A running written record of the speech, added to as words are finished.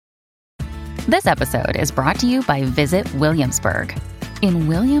This episode is brought to you by Visit Williamsburg. In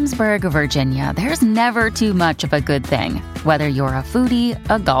Williamsburg, Virginia, there's never too much of a good thing. Whether you're a foodie,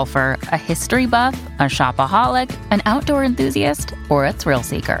 a golfer, a history buff, a shopaholic, an outdoor enthusiast, or a thrill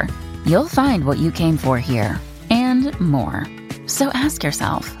seeker, you'll find what you came for here and more. So ask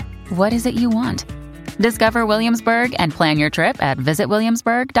yourself, what is it you want? Discover Williamsburg and plan your trip at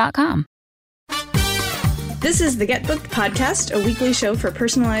visitwilliamsburg.com. This is the Get Booked Podcast, a weekly show for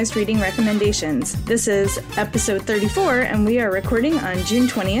personalized reading recommendations. This is episode 34, and we are recording on June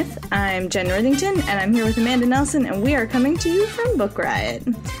 20th. I'm Jen Northington, and I'm here with Amanda Nelson, and we are coming to you from Book Riot.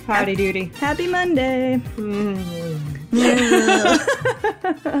 Howdy doody. Happy Monday. I'm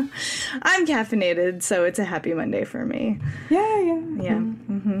caffeinated, so it's a happy Monday for me. Yeah.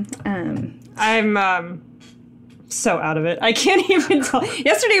 I'm so out of it. I can't even tell.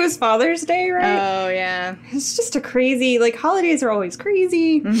 Yesterday was Father's Day, right? Oh, yeah. It's just a crazy, holidays are always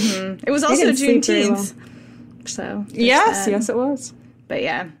crazy. Mm-hmm. It was also Juneteenth. Well. So. Yes, it was. But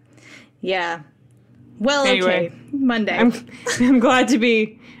yeah. Well, anyway, okay. Monday. I'm glad to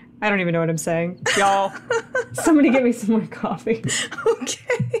be. I don't even know what I'm saying. Y'all, somebody get me some more coffee.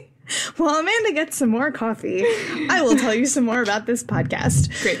 Okay. While Amanda gets some more coffee, I will tell you some more about this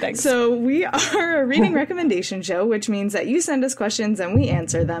podcast. Great, thanks. So we are a reading recommendation show, which means that you send us questions and we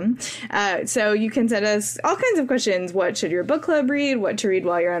answer them. So you can send us all kinds of questions. What should your book club read? What to read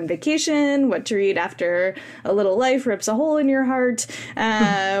while you're on vacation? What to read after a little life rips a hole in your heart?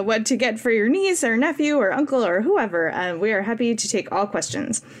 What to get for your niece or nephew or uncle or whoever. We are happy to take all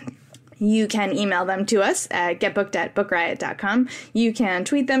questions. You can email them to us at getbooked@bookriot.com. You can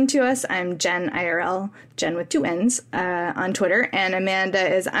tweet them to us. I'm Jen IRL, Jen with 2 N's, on Twitter. And I'm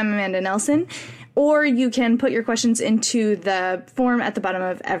Amanda Nelson. Or you can put your questions into the form at the bottom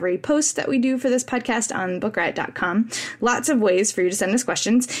of every post that we do for this podcast on bookriot.com. Lots of ways for you to send us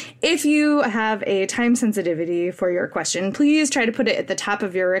questions. If you have a time sensitivity for your question, please try to put it at the top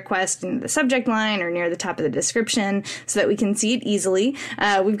of your request in the subject line or near the top of the description so that we can see it easily.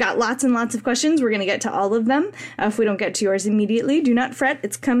 We've got lots and lots of questions. We're going to get to all of them. If we don't get to yours immediately, do not fret.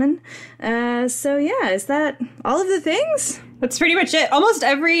 It's coming. Is that all of the things? That's pretty much it. Almost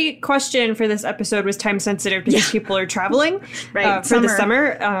every question for this episode was time sensitive because people are traveling for the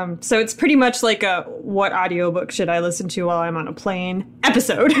summer. So it's pretty much like a what audiobook should I listen to while I'm on a plane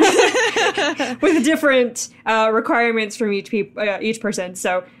episode with different requirements from each person.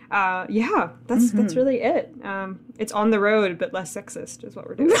 So that's really it. It's on the road, but less sexist is what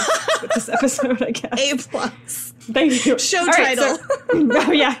we're doing with this episode, I guess. A+. Thank you. Show title.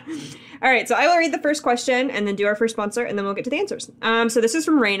 All right, so I will read the first question and then do our first sponsor, and then we'll get to the answers. So this is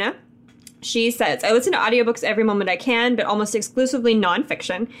from Raina. She says, I listen to audiobooks every moment I can, but almost exclusively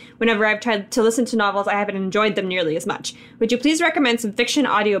nonfiction. Whenever I've tried to listen to novels, I haven't enjoyed them nearly as much. Would you please recommend some fiction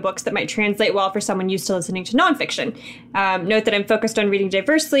audiobooks that might translate well for someone used to listening to nonfiction? Note that I'm focused on reading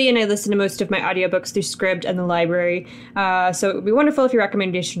diversely, and I listen to most of my audiobooks through Scribd and the library. So it would be wonderful if your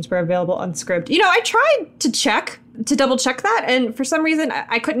recommendations were available on Scribd. I tried to double check that, and for some reason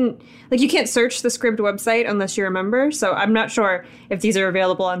I couldn't, you can't search the Scribd website unless you're a member, so I'm not sure if these are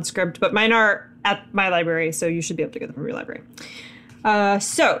available on Scribd, but mine are at my library, so you should be able to get them from your library.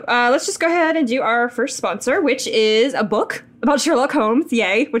 So let's just go ahead and do our first sponsor, which is a book about Sherlock Holmes,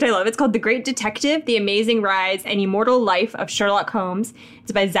 yay, which I love. It's called The Great Detective, The Amazing Rise and Immortal Life of Sherlock Holmes.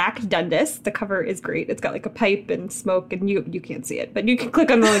 It's by Zach Dundas. The cover is great. It's got a pipe and smoke, and you can't see it, but you can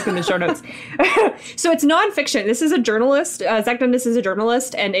click on the link in the show notes. So it's nonfiction. This is a journalist. Zach Dundas is a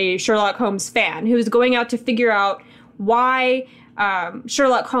journalist and a Sherlock Holmes fan who's going out to figure out why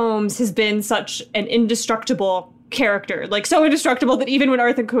Sherlock Holmes has been such an indestructible character, so indestructible that even when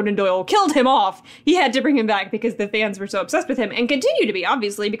Arthur Conan Doyle killed him off, he had to bring him back because the fans were so obsessed with him, and continue to be,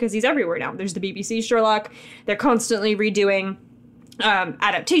 obviously, because he's everywhere now. There's the BBC Sherlock. They're constantly redoing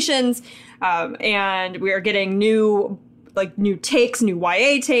adaptations, and we are getting new takes, new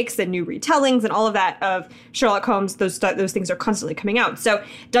YA takes, and new retellings, and all of that of Sherlock Holmes. Those things are constantly coming out. So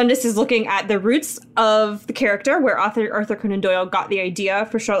Dundas is looking at the roots of the character, where Arthur Conan Doyle got the idea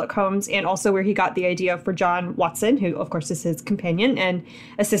for Sherlock Holmes, and also where he got the idea for John Watson, who, of course, is his companion and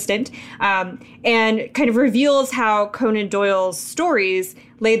assistant, and kind of reveals how Conan Doyle's stories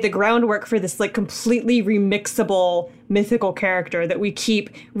laid the groundwork for this completely remixable mythical character that we keep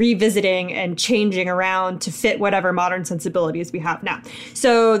revisiting and changing around to fit whatever modern sensibilities we have now.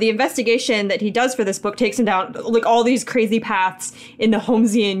 So the investigation that he does for this book takes him down all these crazy paths in the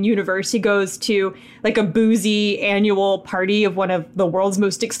Holmesian universe. He goes to a boozy annual party of one of the world's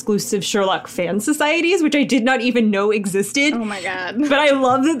most exclusive Sherlock fan societies, which I did not even know existed. Oh my God. But I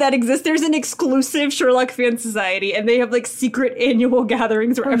love that exists. There's an exclusive Sherlock fan society, and they have secret annual gatherings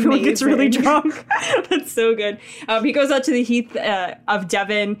gatherings where everyone gets really drunk. That's so good. He goes out to the heath of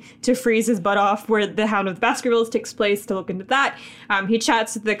Devon to freeze his butt off, where the Hound of the Baskervilles takes place, to look into that. He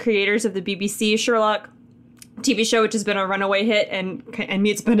chats with the creators of the BBC Sherlock TV show, which has been a runaway hit, and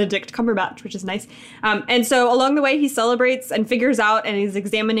meets Benedict Cumberbatch, which is nice. And so along the way, he celebrates and figures out, and he's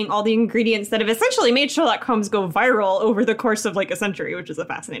examining all the ingredients that have essentially made Sherlock Holmes go viral over the course of like a century, which is a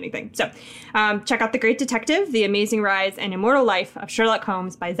fascinating thing. So check out The Great Detective, The Amazing Rise and Immortal Life of Sherlock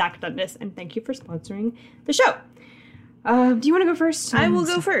Holmes by Zach Dundas. And thank you for sponsoring the show. Do you want to go first? I will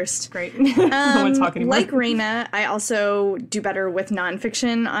go first. Great. No one's talking anymore. Like Raina, I also do better with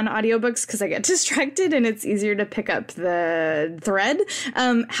nonfiction on audiobooks because I get distracted and it's easier to pick up the thread.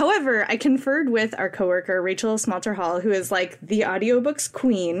 However, I conferred with our coworker, Rachel Smalter Hall, who is like the audiobooks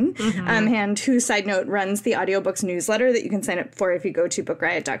queen, and who, side note, runs the audiobooks newsletter that you can sign up for if you go to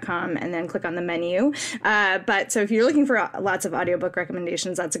bookriot.com and then click on the menu. But so if you're looking for lots of audiobook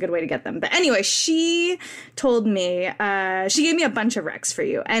recommendations, that's a good way to get them. But anyway, she told me... she gave me a bunch of recs for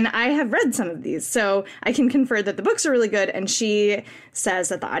you, and I have read some of these, so I can confer that the books are really good, and she says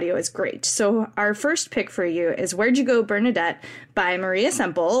that the audio is great. So our first pick for you is Where'd You Go, Bernadette by Maria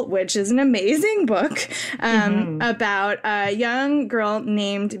Semple, which is an amazing book about a young girl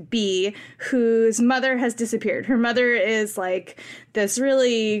named Bee whose mother has disappeared. Her mother is like this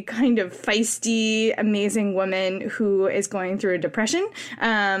really kind of feisty, amazing woman who is going through a depression.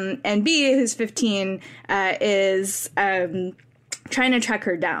 And Bee, who's 15, is trying to track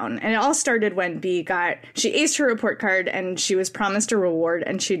her down. And it all started when Bee she aced her report card and she was promised a reward,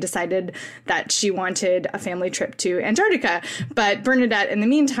 and she decided that she wanted a family trip to Antarctica. But Bernadette, in the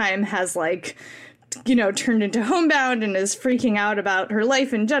meantime, has turned into homebound and is freaking out about her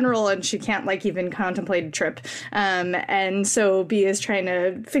life in general, and she can't even contemplate a trip. And so Bee is trying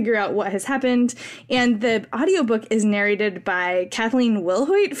to figure out what has happened. And the audiobook is narrated by Kathleen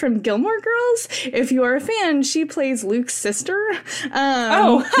Wilhoit from Gilmore Girls. If you are a fan, she plays Luke's sister.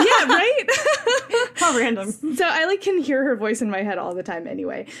 Yeah, right? How random. So I can hear her voice in my head all the time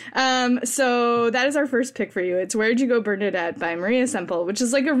anyway. So that is our first pick for you. It's Where'd You Go, Bernadette by Maria Semple, which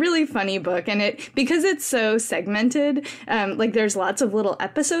is a really funny book. And because it's so segmented, there's lots of little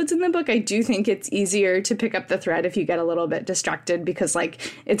episodes in the book, I do think it's easier to pick up the thread if you get a little bit distracted, because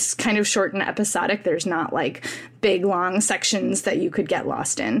it's kind of short and episodic. There's not big long sections that you could get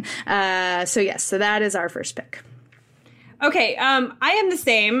lost in. So that is our first pick. Okay, I am the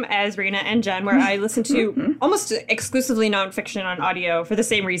same as Rena and Jen, where I listen to almost exclusively nonfiction on audio for the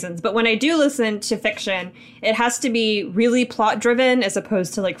same reasons. But when I do listen to fiction, it has to be really plot-driven as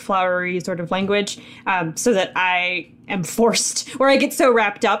opposed to flowery sort of language, so that I am forced, or I get so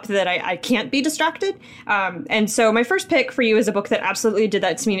wrapped up that I can't be distracted. And so my first pick for you is a book that absolutely did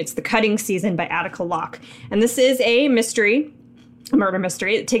that to me. It's The Cutting Season by Attica Locke. And this is a murder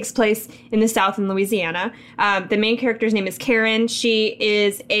mystery. It takes place in the South in Louisiana. The main character's name is Karen. She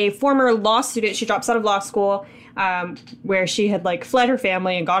is a former law student. She drops out of law school, where she had fled her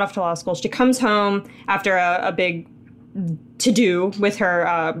family and got off to law school. She comes home after a big to-do with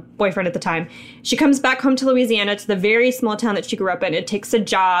her boyfriend at the time. She comes back home to Louisiana, to the very small town that she grew up in, and takes a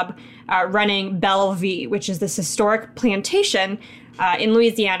job running Bellevue, which is this historic plantation in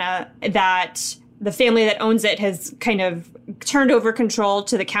Louisiana that the family that owns it has kind of turned over control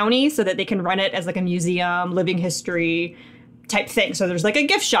to the county so that they can run it as a museum, living history type thing. So there's a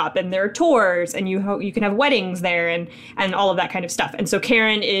gift shop, and there are tours, and you can have weddings there, and all of that kind of stuff. And so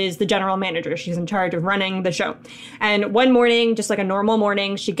Karen is the general manager. She's in charge of running the show. And one morning, just a normal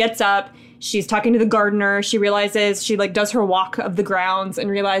morning, she gets up, she's talking to the gardener. She realizes, she does her walk of the grounds and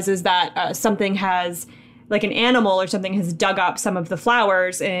realizes that something has, an animal or something has dug up some of the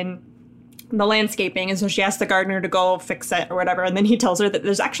flowers in the landscaping, and so she asks the gardener to go fix it or whatever, and then he tells her that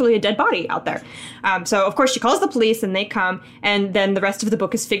there's actually a dead body out there. So of course she calls the police, and they come, and then the rest of the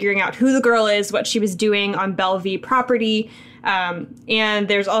book is figuring out who the girl is, what she was doing on Bellevue property, and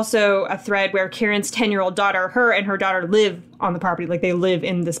there's also a thread where Karen's 10-year-old daughter, her and her daughter live on the property, they live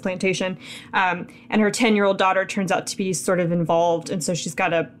in this plantation, and her 10-year-old daughter turns out to be sort of involved, and so she's got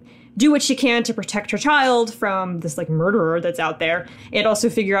to do what she can to protect her child from this murderer that's out there, and also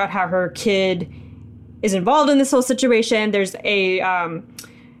figure out how her kid is involved in this whole situation. There's a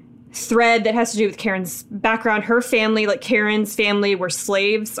thread that has to do with Karen's background. Her family, Karen's family, were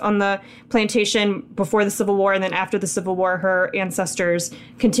slaves on the plantation before the Civil War, and then after the Civil War, her ancestors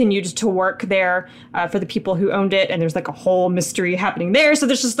continued to work there for the people who owned it, and there's a whole mystery happening there. So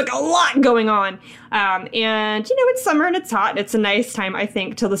there's just a lot going on. And it's summer and it's hot. It's a nice time, I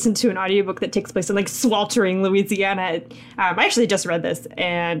think, to listen to an audiobook that takes place in sweltering Louisiana. I actually just read this,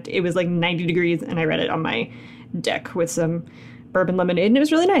 and it was 90 degrees, and I read it on my deck with some bourbon lemonade, and it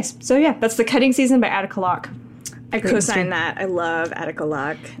was really nice. So yeah, that's The Cutting Season by Attica Locke. I co-sign that. I love Attica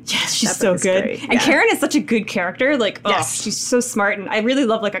Locke. Yes, she's so good. Great. And Karen is such a good character. Like, yes. She's so smart. And I really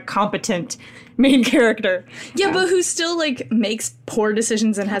love, like, a competent main character. Yeah, but who still, like, makes poor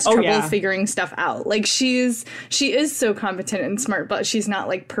decisions and has trouble figuring stuff out. Like, she is so competent and smart, but she's not,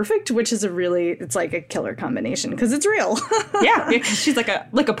 like, perfect, which is it's like a killer combination, because it's real. yeah, she's like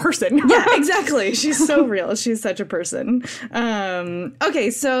a person. Yeah, exactly. She's so real. She's such a person. Okay,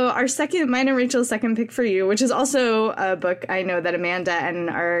 so mine and Rachel's second pick for you, which is also a book I know that Amanda and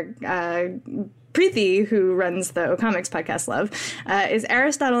our Preeti, who runs the O Comics podcast, love, is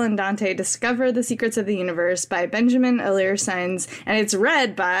Aristotle and Dante Discover the Secrets of the Universe by Benjamin Alir Sainz, and it's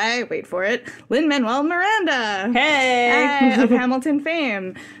read by, wait for it, Lin-Manuel Miranda. Hey! Of Hamilton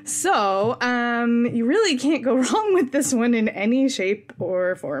fame. So, you really can't go wrong with this one in any shape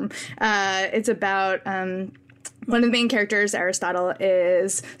or form. It's about... one of the main characters, Aristotle,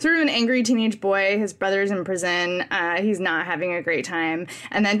 is sort of an angry teenage boy. His brother's in prison. He's not having a great time.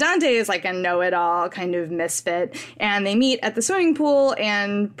 And then Dante is like a know-it-all kind of misfit. And they meet at the swimming pool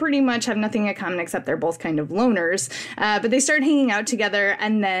and pretty much have nothing in common except they're both kind of loners. But they start hanging out together,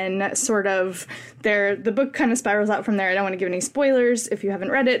 and then sort of the book kind of spirals out from there. I don't want to give any spoilers if you haven't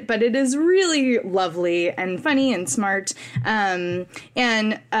read it, but it is really lovely and funny and smart. And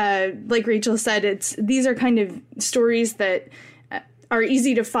like Rachel said, these are kind of stories that are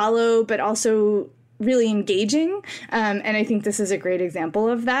easy to follow, but also really engaging. And I think this is a great example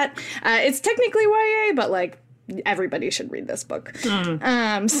of that. It's technically YA, but like everybody should read this book.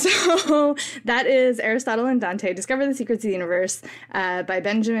 So that is Aristotle and Dante Discover the Secrets of the Universe by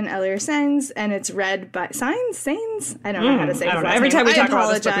Benjamin Alir Sainz, and it's read by Sainz? I don't know how to say his last name. Every time we talk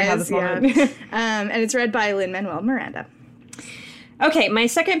about this book, we have this moment. And it's read by Lin-Manuel Miranda. Okay, my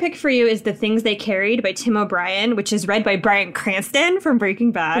second pick for you is The Things They Carried by Tim O'Brien, which is read by Bryan Cranston from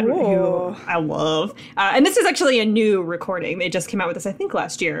Breaking Bad, who I love. And this is actually a new recording. They just came out with this, I think,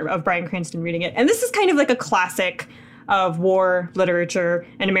 last year, of Bryan Cranston reading it. And this is kind of like a classic of war literature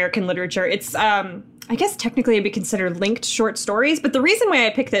and American literature. It's, I guess technically it'd be considered linked short stories, but the reason why I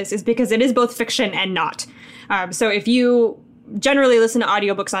pick this is because it is both fiction and not. So if you generally listen to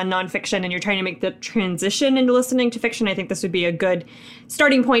audiobooks on nonfiction and you're trying to make the transition into listening to fiction, I think this would be a good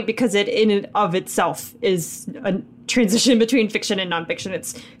starting point, because it in and of itself is a transition between fiction and nonfiction.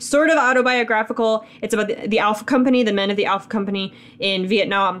 It's sort of autobiographical. It's about the Alpha Company, the men of the Alpha Company in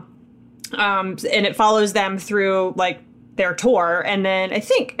Vietnam. And it follows them through like their tour. And then I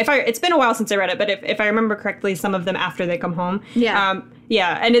think it's been a while since I read it, but if I remember correctly, some of them after they come home. Yeah.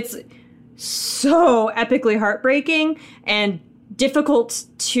 And it's so epically heartbreaking and difficult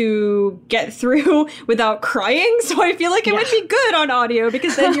to get through without crying. So I feel like it would be good on audio,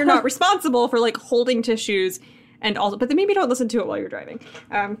 because then you're not responsible for like holding tissues. And also, but then maybe don't listen to it while you're driving,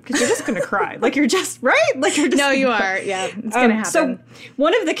 because you're just going to cry. Like you're just, right? Like you're just. No, you are. Yeah, it's going to happen. So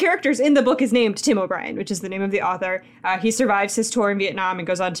one of the characters in the book is named Tim O'Brien, which is the name of the author. He survives his tour in Vietnam and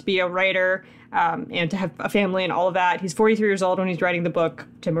goes on to be a writer and to have a family and all of that. He's 43 years old when he's writing the book.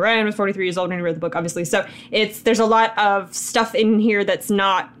 Tim O'Brien was 43 years old when he wrote the book, obviously. So there's a lot of stuff in here that's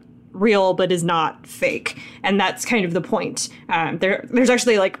not real, but is not fake. And that's kind of the point. There's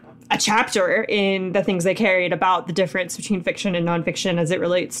actually like a chapter in The Things They Carried about the difference between fiction and nonfiction as it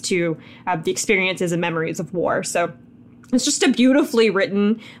relates to the experiences and memories of war. So it's just a beautifully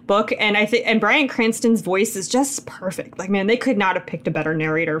written book, and and Bryan Cranston's voice is just perfect. Like, man, they could not have picked a better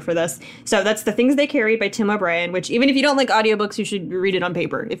narrator for this. So that's The Things They Carried by Tim O'Brien, which even if you don't like audiobooks, you should read it on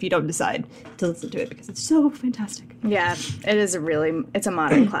paper if you don't decide to listen to it, because it's so fantastic. Yeah, it's a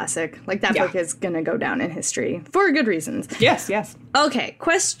modern classic. Like, that book is going to go down in history for good reasons. Yes. Okay,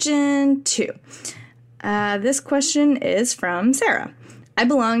 question 2. This question is from Sarah. I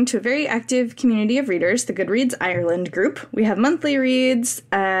belong to a very active community of readers, the Goodreads Ireland group. We have monthly reads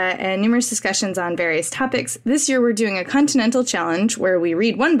and numerous discussions on various topics. This year we're doing a continental challenge where we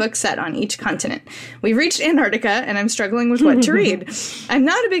read one book set on each continent. We've reached Antarctica, and I'm struggling with what to read. I'm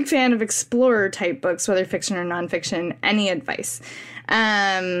not a big fan of explorer-type books, whether fiction or nonfiction. Any advice?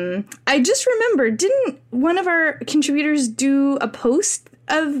 I just remembered, didn't one of our contributors do a post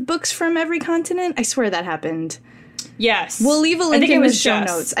of books from every continent? I swear that happened. Yes. We'll leave a link in the show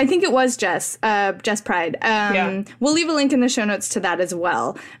notes. I think it was Jess Pride. We'll leave a link in the show notes to that as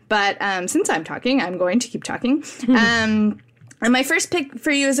well. But since I'm talking, I'm going to keep talking. And my first pick for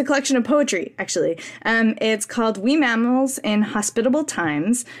you is a collection of poetry, actually. It's called We Mammals in Hospitable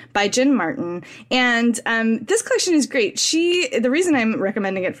Times by Jen Martin. And this collection is great. The reason I'm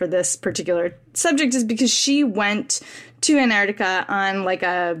recommending it for this particular subject is because she went to Antarctica on like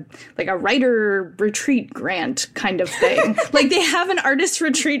a writer retreat grant kind of thing. Like they have an artist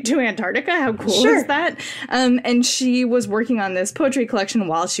retreat to Antarctica. How cool is that? And she was working on this poetry collection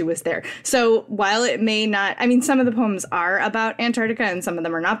while she was there. So while it may not, I mean, some of the poems are about Antarctica and some of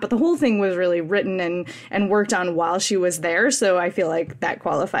them are not, but the whole thing was really written and worked on while she was there. So I feel like that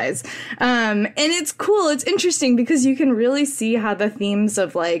qualifies. And it's cool. It's interesting because you can really see how the themes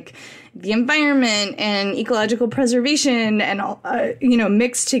of like the environment and ecological preservation and,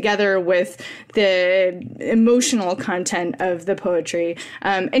 mixed together with the emotional content of the poetry.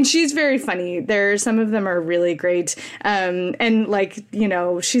 And she's very funny. Some of them are really great. And like,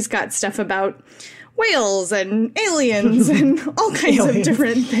 she's got stuff about whales and aliens and all kinds of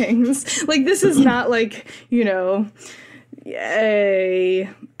different things. Like, this is not like, I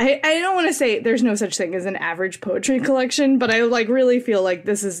don't want to say there's no such thing as an average poetry collection, but I like really feel like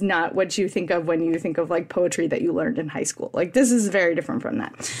this is not what you think of when you think of like poetry that you learned in high school. Like this is very different from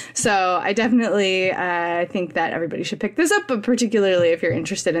that. So I definitely think that everybody should pick this up, but particularly if you're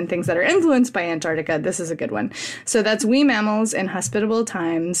interested in things that are influenced by Antarctica, this is a good one. So that's We Mammals in Hospitable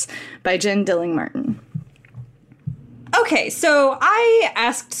Times by Jen Dilling Martin. Okay, so I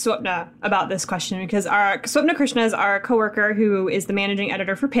asked Swapna about this question because Swapna Krishna is our coworker who is the managing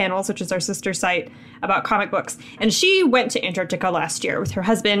editor for Panels, which is our sister site about comic books. And she went to Antarctica last year with her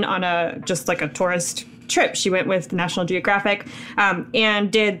husband on a tourist trip. She went with National Geographic and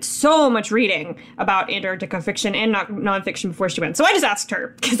did so much reading about Antarctica fiction and nonfiction before she went. So I just asked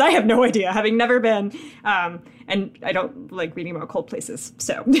her because I have no idea, having never been, and I don't like reading about cold places.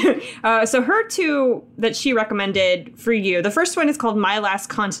 So, so her two that she recommended for you. The first one is called My Last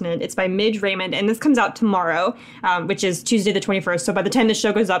Continent. It's by Midge Raymond, and this comes out tomorrow, which is Tuesday the 21st. So by the time this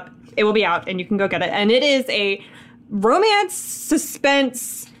show goes up, it will be out, and you can go get it. And it is a romance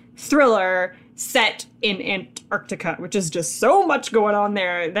suspense thriller set in Antarctica, which is just so much going on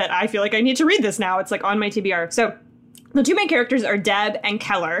there that I feel like I need to read this now. It's like on my TBR. So the two main characters are Deb and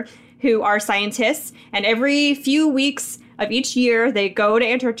Keller, who are scientists, and every few weeks of each year they go to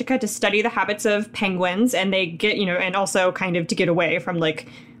Antarctica to study the habits of penguins, and they get, and also kind of to get away from like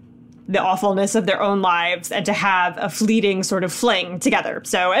the awfulness of their own lives and to have a fleeting sort of fling together.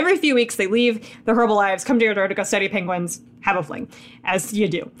 So every few weeks they leave their horrible lives, come to Antarctica, study penguins, have a fling, as you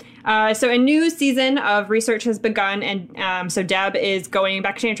do. So a new season of research has begun, and so Deb is going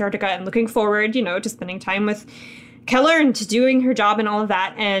back to Antarctica and looking forward, to spending time with Keller and to doing her job and all of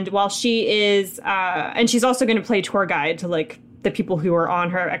that. And while she is, and she's also going to play tour guide to like the people who are on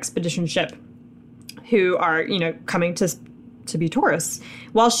her expedition ship who are, coming to be tourists.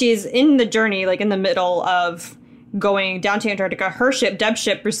 While she's in the journey, like in the middle of going down to Antarctica, her ship, Deb's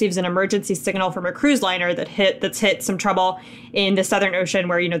ship, receives an emergency signal from a cruise liner that's hit some trouble in the Southern Ocean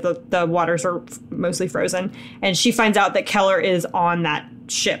where, the waters are mostly frozen. And she finds out that Keller is on that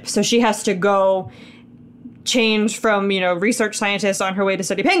ship. So she has to go change from, research scientist on her way to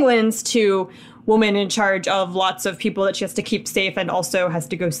study penguins to woman in charge of lots of people that she has to keep safe and also has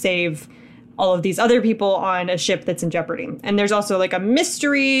to go save all of these other people on a ship that's in jeopardy. And there's also like a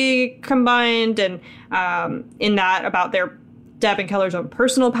mystery combined and in that about their Deb and Keller's own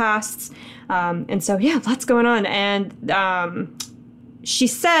personal pasts. And so, yeah, lots going on. And she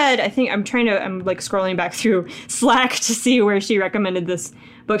said, I'm like scrolling back through Slack to see where she recommended this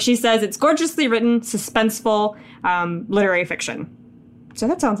book. She says it's gorgeously written, suspenseful, literary fiction. So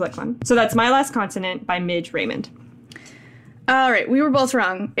that sounds like fun. So that's My Last Continent by Midge Raymond. All right, we were both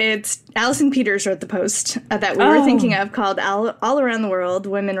wrong. It's Allison Peters wrote the post that we were thinking of called All Around the World,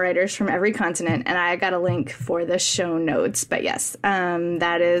 Women Writers from Every Continent, and I got a link for the show notes. But yes,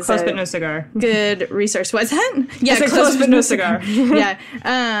 that is Close but no cigar. Good resource. What's that? Yeah, close but no cigar. Yeah.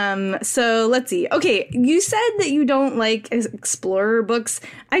 So let's see. Okay, you said that you don't like explorer books.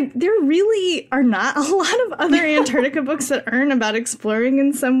 There really are not a lot of other Antarctica books that aren't about exploring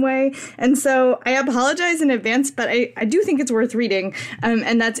in some way, and so I apologize in advance, but I do think it's worth reading,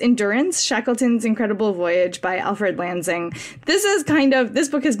 and that's Endurance, Shackleton's Incredible Voyage by Alfred Lansing. This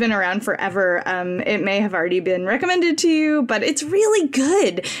book has been around forever. It may have already been recommended to you, but it's really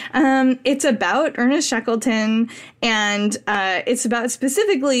good. It's about Ernest Shackleton, and it's about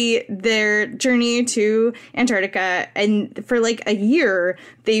specifically their journey to Antarctica, and for like a year,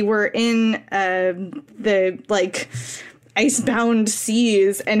 they were in icebound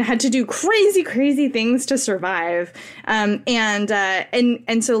seas and had to do crazy things to survive. And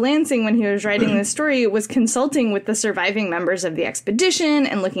so Lansing, when he was writing this story, was consulting with the surviving members of the expedition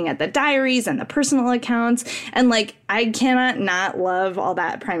and looking at the diaries and the personal accounts. And like, I cannot not love all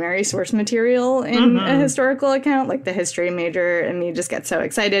that primary source material in a historical account. Like, the history major and me just get so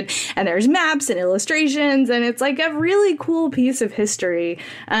excited. And there's maps and illustrations, and it's like a really cool piece of history.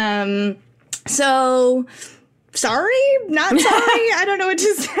 So sorry, not sorry. I don't know what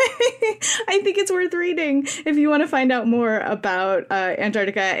to say. I think it's worth reading if you want to find out more about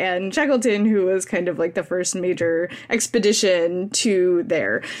Antarctica and Shackleton, who was kind of like the first major expedition to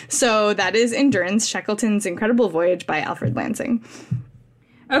there. So that is Endurance, Shackleton's Incredible Voyage by Alfred Lansing.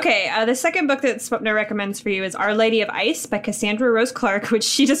 Okay, the second book that Swapna recommends for you is Our Lady of Ice by Cassandra Rose Clark, which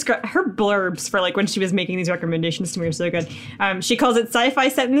she described, her blurbs for like when she was making these recommendations to me are so good. She calls it sci-fi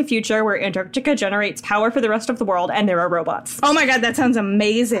set in the future where Antarctica generates power for the rest of the world and there are robots. Oh my god, that sounds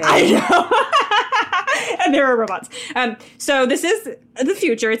amazing. I know. And there are robots. So this is the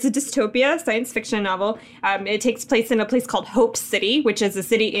future. It's a dystopia science fiction novel. It takes place in a place called Hope City, which is a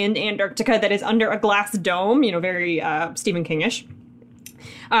city in Antarctica that is under a glass dome, very Stephen King-ish.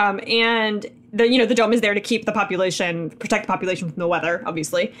 And the dome is there to keep the population, protect the population from the weather,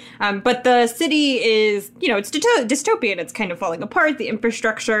 obviously. But the city is, it's dystopian. It's kind of falling apart. The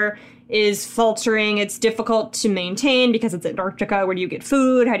infrastructure is faltering. It's difficult to maintain because it's Antarctica. Where do you get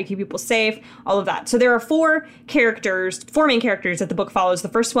food? How do you keep people safe? All of that. So there are four main characters that the book follows. The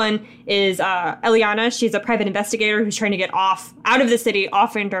first one is Eliana. She's a private investigator who's trying to get out of the city,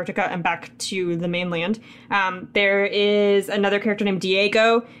 off Antarctica, and back to the mainland. There is another character named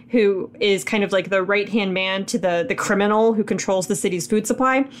Diego, who is kind of like the right-hand man to the criminal who controls the city's food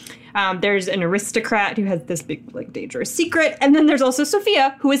supply. There's an aristocrat who has this big, like, dangerous secret. And then there's also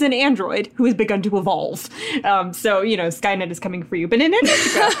Sophia, who is an android who has begun to evolve. So, Skynet is coming for you, but in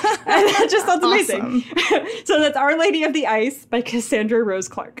Antarctica. And that just sounds amazing. So that's Our Lady of the Ice by Cassandra Rose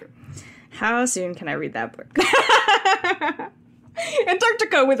Clark. How soon can I read that book?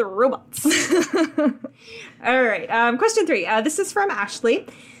 Antarctica with robots. All right. Question 3. This is from Ashley.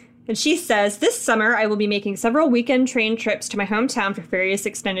 And she says, this summer, I will be making several weekend train trips to my hometown for various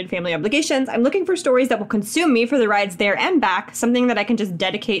extended family obligations. I'm looking for stories that will consume me for the rides there and back, something that I can just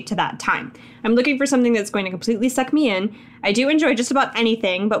dedicate to that time. I'm looking for something that's going to completely suck me in. I do enjoy just about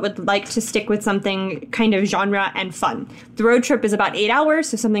anything, but would like to stick with something kind of genre and fun. The road trip is about 8 hours,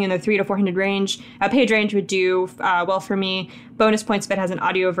 so something in the 300 to 400 page range would do well for me. Bonus points if it has an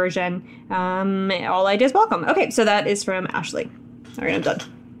audio version. All ideas welcome. Okay, so that is from Ashley. All right, I'm done.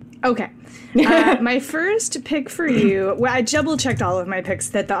 Okay. My first pick for you, I double-checked all of my picks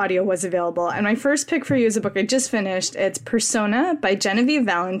that the audio was available, and my first pick for you is a book I just finished. It's Persona by Genevieve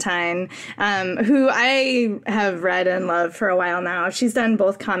Valentine, who I have read and loved for a while now. She's done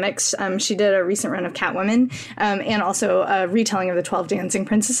both comics. She did a recent run of Catwoman, and also a retelling of the 12 Dancing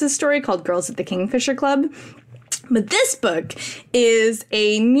Princesses story called Girls at the Kingfisher Club. But this book is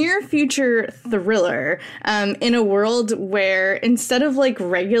a near-future thriller in a world where instead of, like,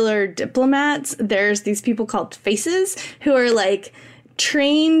 regular diplomats, there's these people called faces who are, like,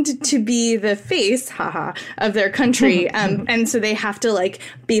 trained to be the face, of their country. And so they have to, like,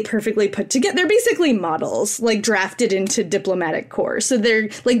 be perfectly put together. They're basically models, like, drafted into diplomatic corps. So they're,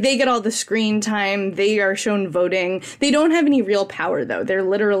 like, they get all the screen time. They are shown voting. They don't have any real power, though. They're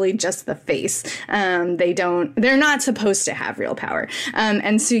literally just the face. They're not supposed to have real power.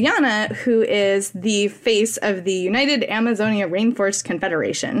 And Suyana, who is the face of the United Amazonia Rainforest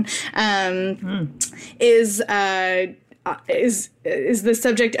Confederation, is the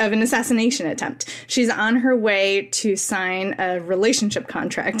subject of an assassination attempt. She's on her way to sign a relationship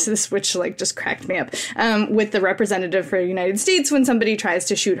contract, this which, like, just cracked me up, with the representative for the United States when somebody tries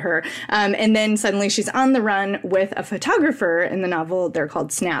to shoot her. And then suddenly she's on the run with a photographer. In the novel, they're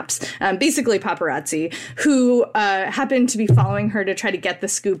called snaps, basically paparazzi, who happen to be following her to try to get the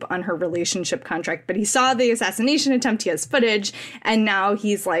scoop on her relationship contract. But he saw the assassination attempt, he has footage, and now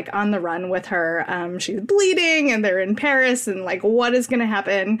he's, like, on the run with her. She's bleeding, and they're in Paris, and, like, what is going to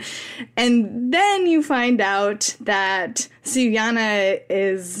happen? And then you find out that Suyana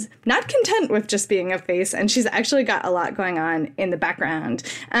is not content with just being a face, and she's actually got a lot going on in the background.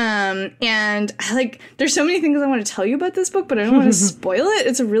 And like, there's so many things I want to tell you about this book, but I don't want to spoil it.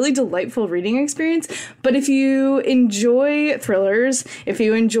 It's a really delightful reading experience. But if you enjoy thrillers, if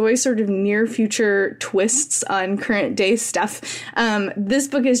you enjoy sort of near future twists on current day stuff, this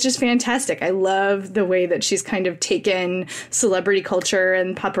book is just fantastic. I love the way that she's kind of taken in celebrity culture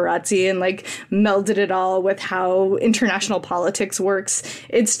and paparazzi and like melded it all with how international politics works.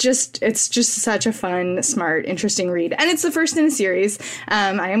 It's just such a fun, smart, interesting read. And it's the first in a series.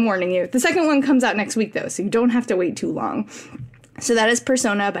 I am warning you. The second one comes out next week, though, so you don't have to wait too long. So that is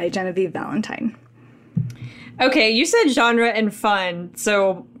Persona by Genevieve Valentine. Okay, you said genre and fun,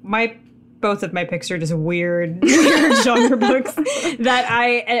 so both of my picks are just weird genre books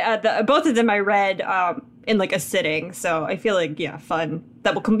that both of them I read in like a sitting. So I feel like, yeah, fun.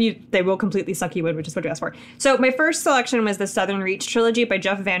 They will completely suck you in, which is what you asked for. So my first selection was the Southern Reach trilogy by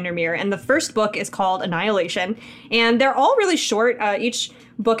Jeff Vandermeer, and the first book is called Annihilation, and they're all really short. Each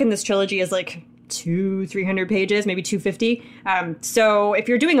book in this trilogy is like 300 pages, maybe 250. So if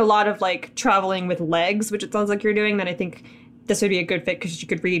you're doing a lot of like traveling with legs, which it sounds like you're doing, then I think this would be a good fit because you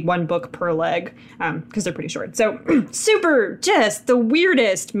could read one book per leg because they're pretty short. So super, just the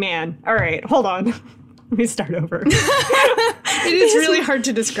weirdest, man. All right, hold on. Let me start over. It is really hard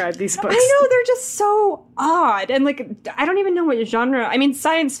to describe these books. I know, they're just so odd. And, like, I don't even know what genre. I mean,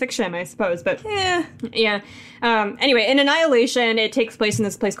 science fiction, I suppose, but... Yeah. Anyway, in Annihilation, it takes place in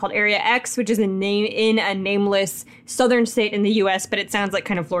this place called Area X, which is in a nameless southern state in the U.S., but it sounds like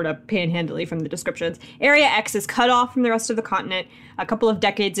kind of Florida panhandle-y from the descriptions. Area X is cut off from the rest of the continent. A couple of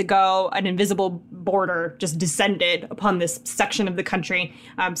decades ago, an invisible border just descended upon this section of the country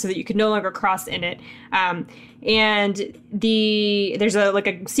so that you could no longer cross in it. And there's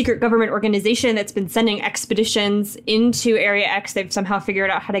a secret government organization that's been sending expeditions into Area X. They've somehow figured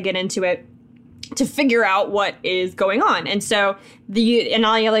out how to get into it to figure out what is going on. And so the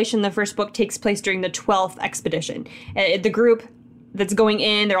Annihilation, the first book, takes place during the 12th expedition. The group that's going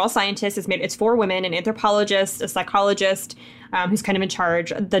in, they're all scientists. It's 4 women, an anthropologist, a psychologist, who's kind of in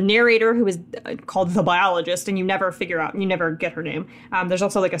charge, the narrator, who is called the biologist, and you never get her name. There's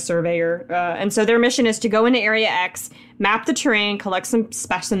also like a surveyor. And so their mission is to go into Area X, map the terrain, collect some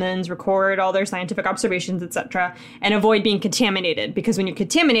specimens, record all their scientific observations, etc., and avoid being contaminated. Because when you're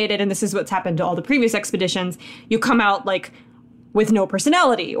contaminated, and this is what's happened to all the previous expeditions, you come out like with no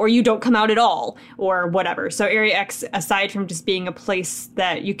personality, or you don't come out at all, or whatever. So Area X, aside from just being a place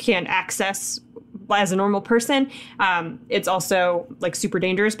that you can't access as a normal person, it's also like super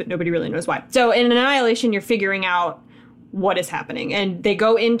dangerous, but nobody really knows why. So in Annihilation, you're figuring out what is happening. And they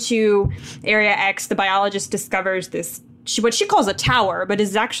go into Area X. The biologist discovers this, what she calls a tower, but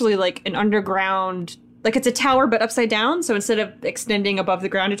is actually like an underground, like it's a tower, but upside down. So instead of extending above the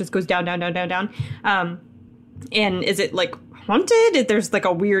ground, it just goes down, down, down, down, down. And is it like haunted? There's like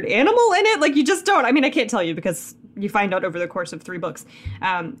a weird animal in it? Like you just don't, I mean, I can't tell you because you find out over the course of 3 books.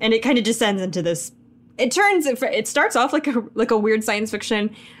 And it kind of descends into this, it starts off like a weird science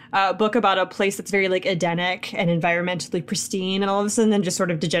fiction book about a place that's very like Edenic and environmentally pristine, and all of a sudden then just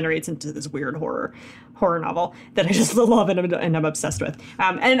sort of degenerates into this weird horror novel that I just love and I'm obsessed with.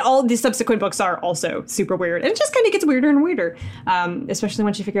 And all these subsequent books are also super weird, and it just kind of gets weirder and weirder, especially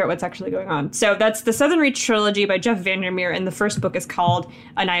once you figure out what's actually going on. So that's the Southern Reach trilogy by Jeff Vandermeer, and the first book is called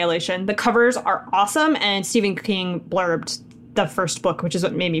Annihilation. The covers are awesome, and Stephen King blurbed the first book, which is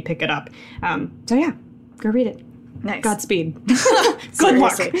what made me pick it up. So yeah, go read it. Nice. Godspeed. Good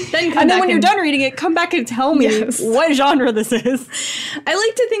luck. Then when you're done reading it, come back and tell me what genre this is. I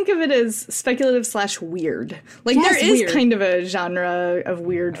like to think of it as speculative / weird. Like there is weird. Kind of a genre of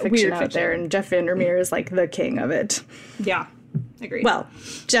weird fiction out there, and Jeff Vandermeer is like the king of it. Yeah. Agreed. Well,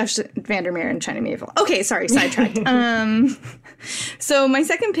 Jeff Vandermeer and China Miéville. Okay, sorry, sidetracked. So my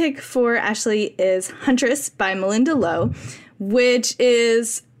second pick for Ashley is Huntress by Malinda Lo, which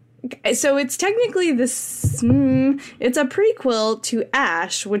is... So it's technically this, it's a prequel to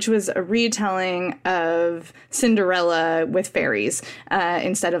Ash, which was a retelling of Cinderella with fairies,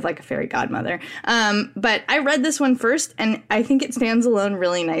 instead of like a fairy godmother. But I read this one first, and I think it stands alone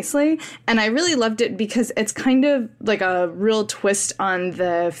really nicely. And I really loved it because it's kind of like a real twist on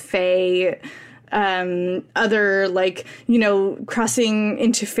the fae, other, like, you know, crossing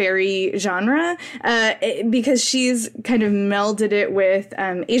into fairy genre, because she's kind of melded it with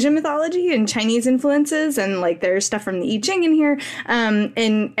Asian mythology and Chinese influences, and like there's stuff from the I Ching in here, and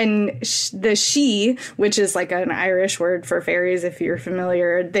the she, which is like an Irish word for fairies, if you're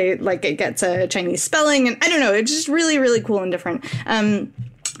familiar, they like it gets a Chinese spelling, and I don't know, it's just really, really cool and different.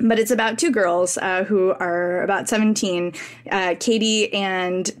 But it's about 2 girls who are about 17, Katie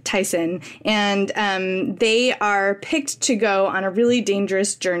and Tyson, and they are picked to go on a really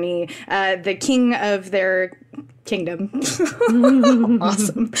dangerous journey. The king of their kingdom,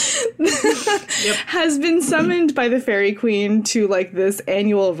 awesome, has been summoned by the fairy queen to like this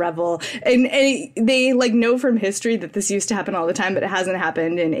annual revel, and they like know from history that this used to happen all the time, but it hasn't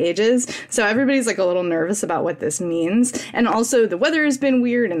happened in ages. So everybody's like a little nervous about what this means, and also the weather has been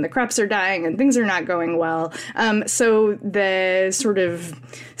weird, and the crops are dying, and things are not going well. So the sort of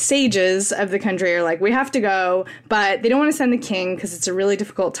sages of the country are like, we have to go, but they don't want to send the king because it's a really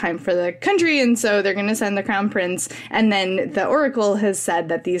difficult time for the country, and so they're going to send the crown prince. And then the oracle has said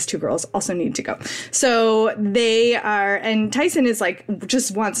that these two girls also need to go. So they are, and Tyson is like,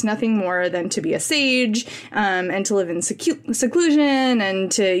 just wants nothing more than to be a sage, and to live in seclusion, and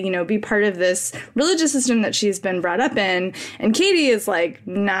to, you know, be part of this religious system that she's been brought up in. And Katie is like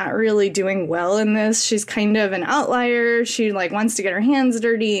not really doing well in this. She's kind of an outlier. She like wants to get her hands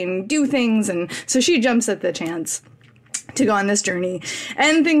dirty and do things. And so she jumps at the chance to go on this journey,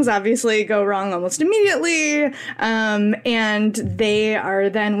 and things obviously go wrong almost immediately. And they are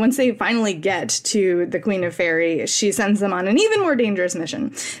then, once they finally get to the Queen of Fairy, she sends them on an even more dangerous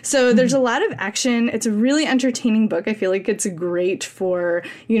mission. So there's a lot of action. It's a really entertaining book. I feel like it's great for,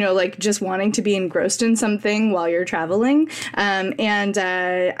 you know, like just wanting to be engrossed in something while you're traveling. And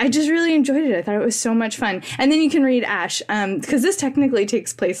I just really enjoyed it. I thought it was so much fun. And then you can read Ash, because this technically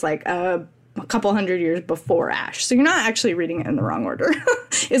takes place like a couple hundred years before Ash. So you're not actually reading it in the wrong order,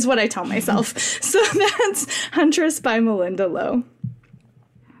 is what I tell myself. So that's Huntress by Melinda Lowe.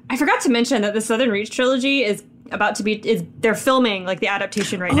 I forgot to mention that the Southern Reach trilogy is about to be, they're filming like the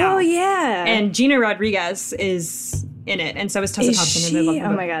adaptation right now. Oh, yeah. And Gina Rodriguez is in it, and so is Tessa Thompson.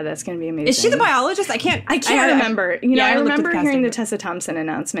 Oh my god, that's going to be amazing. Is she the biologist? I can't remember. I remember hearing the Tessa Thompson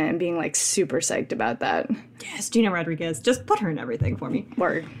announcement and being like super psyched about that. Yes, Gina Rodriguez. Just put her in everything for me.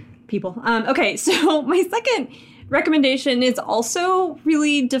 Word. People. Okay, so my second recommendation is also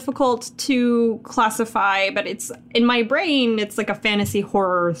really difficult to classify, but it's, in my brain, it's like a fantasy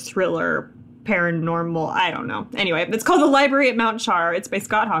horror thriller, paranormal, I don't know. Anyway, it's called The Library at Mount Char. It's by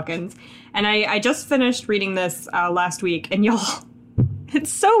Scott Hawkins. And I just finished reading this last week, and y'all, it's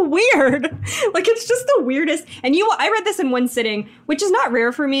so weird. Like, it's just the weirdest. And I read this in one sitting, which is not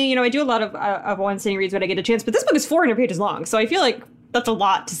rare for me. You know, I do a lot of one sitting reads when I get a chance, but this book is 400 pages long, so I feel like that's a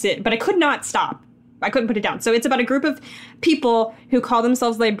lot to sit, but I could not stop. I couldn't put it down. So it's about a group of people who call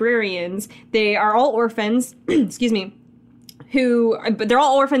themselves librarians. They are all orphans, excuse me, but they're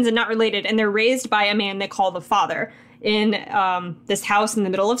all orphans and not related, and they're raised by a man they call the father in this house in the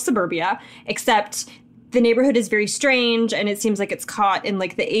middle of suburbia, except the neighborhood is very strange, and it seems like it's caught in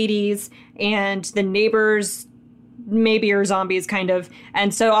like the 80s, and the neighbors maybe are zombies, kind of.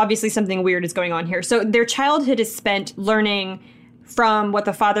 And so obviously something weird is going on here. So their childhood is spent learning from what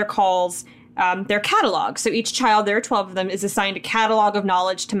the father calls their catalog. So each child, there are 12 of them, is assigned a catalog of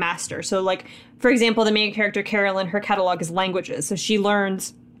knowledge to master. So like, for example, the main character, Carolyn, her catalog is languages. So she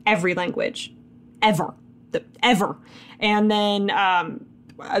learns every language, ever. And then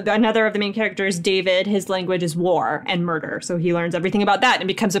another of the main characters, David, his language is war and murder. So he learns everything about that and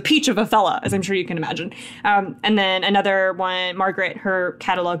becomes a peach of a fella, as I'm sure you can imagine. And then another one, Margaret, her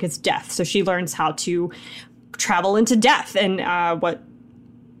catalog is death. So she learns how to travel into death and what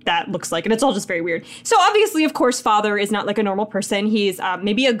that looks like. And it's all just very weird. So obviously, of course, Father is not like a normal person. He's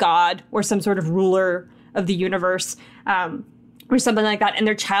maybe a god or some sort of ruler of the universe or something like that. And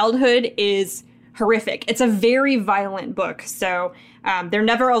their childhood is horrific. It's a very violent book. So they're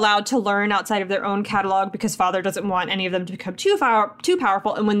never allowed to learn outside of their own catalog because Father doesn't want any of them to become too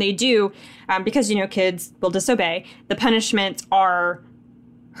powerful. And when they do, because, you know, kids will disobey, the punishments are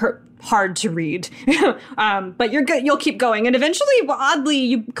hard to read. But you'll keep going. And eventually, oddly,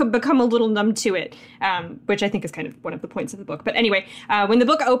 you could become a little numb to it, which I think is kind of one of the points of the book. But anyway, when the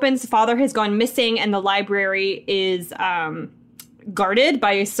book opens, Father has gone missing and the library is guarded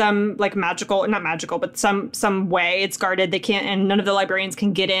by some like not magical, but some way it's guarded. They can't, and none of the librarians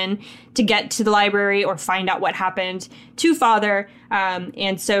can get in to get to the library or find out what happened to Father.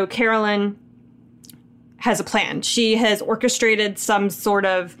 And so Carolyn has a plan. She has orchestrated some sort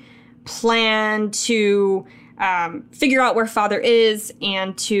of plan to figure out where Father is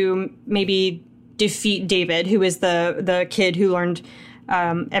and to maybe defeat David, who is the kid who learned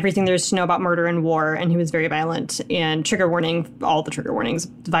everything there is to know about murder and war, and he was very violent. And trigger warning, all the trigger warnings,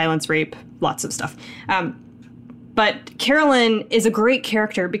 violence, rape, lots of stuff. But Carolyn is a great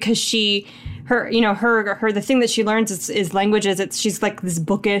character because the thing that she learns is languages. She's like this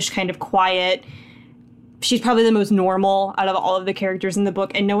bookish, kind of quiet. She's probably the most normal out of all of the characters in the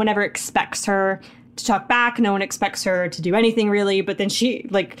book, and no one ever expects her to talk back. No one expects her to do anything really, but then she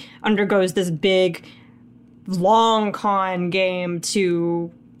like undergoes this big long con game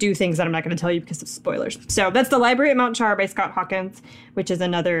to do things that I'm not going to tell you because of spoilers. So that's The Library at Mount Char by Scott Hawkins, which is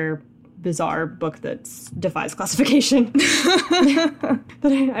another bizarre book that defies classification that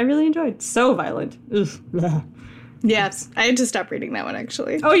I really enjoyed. So violent. Ugh. Yes, I had to stop reading that one,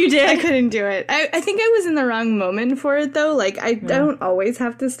 actually. Oh, you did? I couldn't do it. I think I was in the wrong moment for it, though. Like, I don't always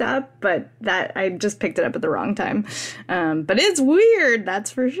have to stop, but that I just picked it up at the wrong time. But it's weird,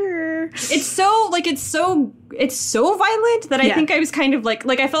 that's for sure. It's so violent that I think I was kind of like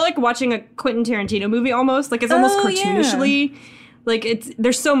I felt like watching a Quentin Tarantino movie almost. Like, it's almost cartoonishly... Like,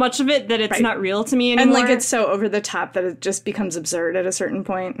 there's so much of it that it's not real to me anymore. And, like, it's so over the top that it just becomes absurd at a certain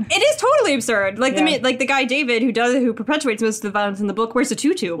point. It is totally absurd. Like, the guy David, who perpetuates most of the violence in the book, wears a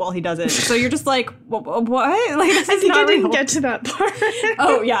tutu while he does it. So you're just like, what? Like, this is not real. I didn't get to that part.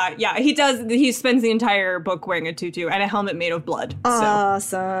 Oh, yeah. He does. He spends the entire book wearing a tutu and a helmet made of blood.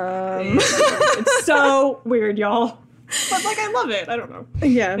 Awesome. It's so weird, y'all. But, like, I love it. I don't know.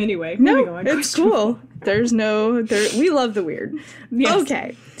 Yeah. Anyway, moving on. It's cool. We love the weird. Yes.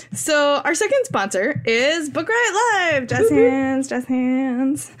 Okay. So our second sponsor is Book Riot Live. Jazz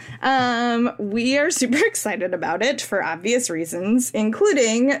hands. We are super excited about it for obvious reasons,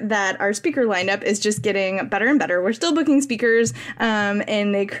 including that our speaker lineup is just getting better and better. We're still booking speakers,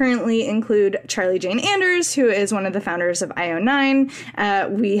 and they currently include Charlie Jane Anders, who is one of the founders of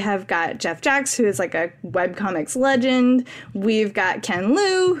IO9. We have got Jeff Jacks, who is like a webcomics legend. We've got Ken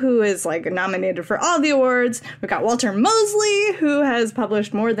Liu, who is like nominated for all the awards. We've got Walter Mosley, who has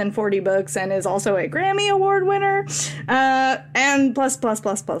published more than 40 books and is also a Grammy Award winner, and plus.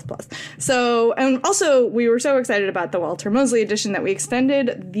 So, and also we were so excited about the Walter Mosley edition that we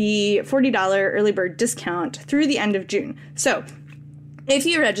extended the $40 early bird discount through the end of June. So, if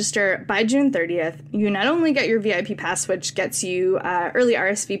you register by June 30th, you not only get your VIP pass, which gets you early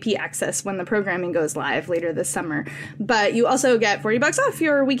RSVP access when the programming goes live later this summer, but you also get $40 off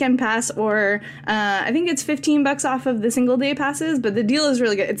your weekend pass, or I think it's $15 off of the single day passes, but the deal is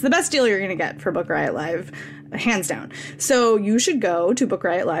really good. It's the best deal you're going to get for Book Riot Live. Hands down. So you should go to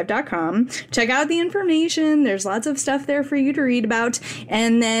bookriotlive.com, check out the information. There's lots of stuff there for you to read about,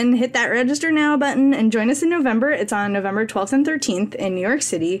 and then hit that register now button and join us in November. It's on November 12th and 13th in New York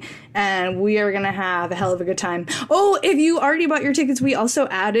City, and we are going to have a hell of a good time. Oh, if you already bought your tickets, we also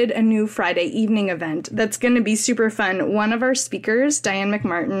added a new Friday evening event that's going to be super fun. One of our speakers, Diane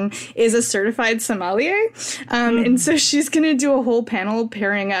McMartin, is a certified sommelier, and so she's going to do a whole panel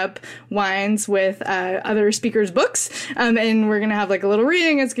pairing up wines with other speakers' books, and we're gonna have like a little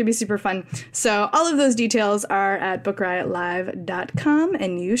reading. It's gonna be super fun. So all of those details are at bookriotlive.com,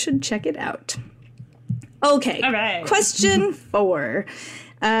 and you should check it out. Okay, all right. Question 4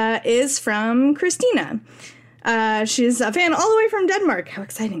 is from Christina. She's a fan all the way from Denmark. How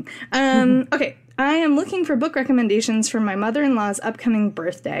exciting. Okay. I am looking for book recommendations for my mother-in-law's upcoming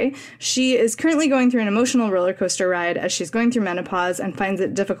birthday. She is currently going through an emotional roller coaster ride as she's going through menopause and finds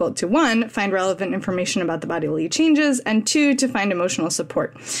it difficult to, 1, find relevant information about the bodily changes, and 2, to find emotional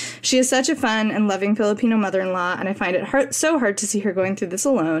support. She is such a fun and loving Filipino mother-in-law, and I find it so hard to see her going through this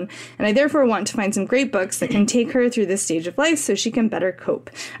alone, and I therefore want to find some great books that can take her through this stage of life so she can better cope.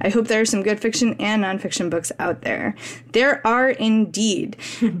 I hope there are some good fiction and nonfiction books out there. There are indeed.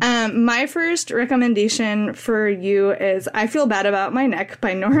 My first recommendation for you is I Feel Bad About My Neck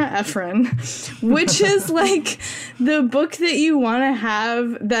by Nora Ephron, which is like the book that you want to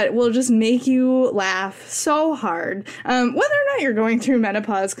have that will just make you laugh so hard, whether or not you're going through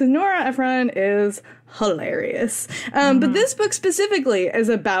menopause, because Nora Ephron is hilarious. But this book specifically is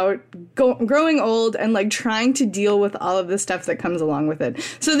about growing old and like trying to deal with all of the stuff that comes along with it.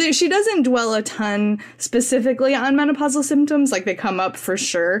 So she doesn't dwell a ton specifically on menopausal symptoms, like they come up for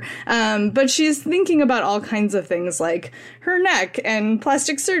sure. But she's thinking about all kinds of things like her neck and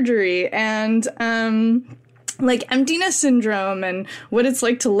plastic surgery and like emptiness syndrome and what it's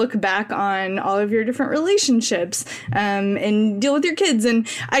like to look back on all of your different relationships, and deal with your kids. And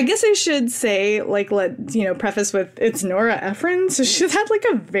I guess I should say, like, preface with it's Nora Ephron, so she's had like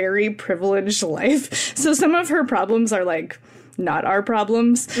a very privileged life. So some of her problems are like not our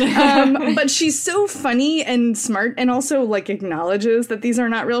problems. But she's so funny and smart, and also like acknowledges that these are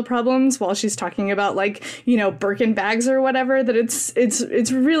not real problems while she's talking about like, Birkin bags or whatever, that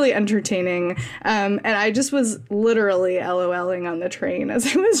it's really entertaining. And I just was literally LOLing on the train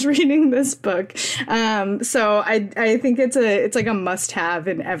as I was reading this book. So I think it's like a must have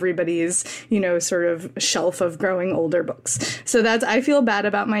in everybody's, sort of shelf of growing older books. So that's I Feel Bad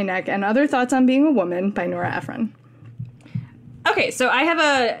About My Neck and Other Thoughts on Being a Woman by Nora Ephron. Okay, so I have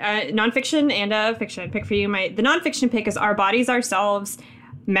a nonfiction and a fiction pick for you. The nonfiction pick is Our Bodies, Ourselves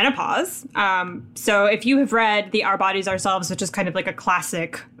menopause. So if you have read The Our Bodies, Ourselves, which is kind of like a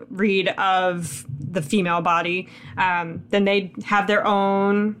classic read of the female body, then they have their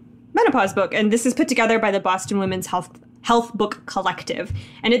own menopause book. And this is put together by the Boston Women's Health Book Collective.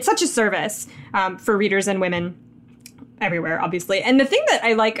 And it's such a service for readers and women everywhere, obviously. And the thing that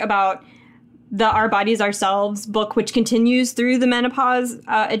I like about the Our Bodies, Ourselves book, which continues through the menopause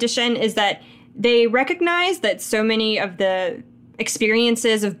edition, is that they recognize that so many of the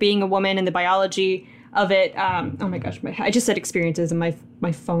experiences of being a woman and the biology of it. Oh my gosh, I just said experiences in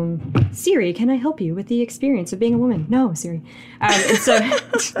my phone. Siri, can I help you with the experience of being a woman? No, Siri. And so,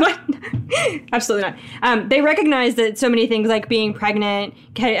 absolutely not. They recognize that so many things like being pregnant,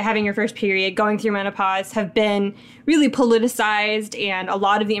 having your first period, going through menopause have been really politicized, and a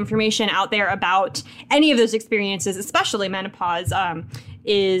lot of the information out there about any of those experiences, especially menopause,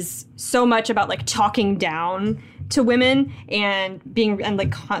 is so much about like talking down to women and being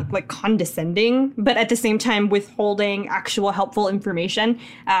like condescending, but at the same time withholding actual helpful information.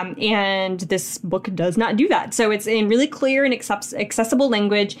 And this book does not do that. So it's in really clear and accessible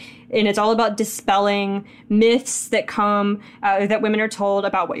language, and it's all about dispelling myths that come that women are told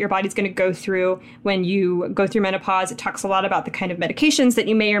about what your body's going to go through when you go through menopause. It talks a lot about the kind of medications that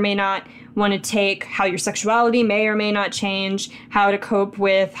you may or may not want to take, how your sexuality may or may not change, how to cope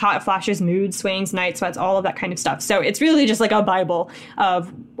with hot flashes, mood swings, night sweats, all of that kind of stuff. So it's really just like a Bible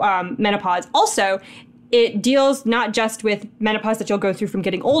of menopause. Also, it deals not just with menopause that you'll go through from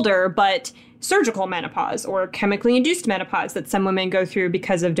getting older, but surgical menopause or chemically induced menopause that some women go through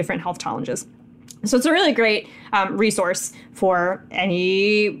because of different health challenges. So it's a really great resource for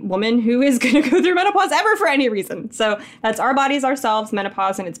any woman who is going to go through menopause ever for any reason. So that's Our Bodies, Ourselves,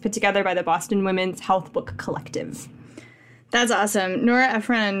 Menopause, and it's put together by the Boston Women's Health Book Collective. That's awesome. Nora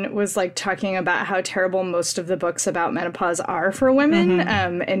Ephron was like talking about how terrible most of the books about menopause are for women.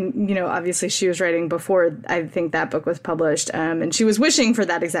 And, you know, obviously she was writing before I think that book was published. And she was wishing for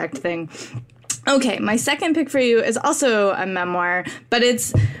that exact thing. Okay, my second pick for you is also a memoir, but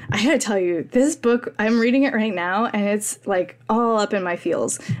I gotta tell you, this book, I'm reading it right now, and it's like all up in my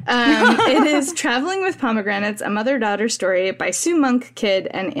feels. It is Traveling with Pomegranates, a mother-daughter story by Sue Monk Kidd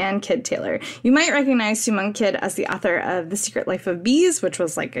and Ann Kidd Taylor. You might recognize Sue Monk Kidd as the author of The Secret Life of Bees, which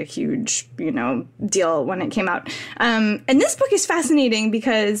was like a huge, deal when it came out. And this book is fascinating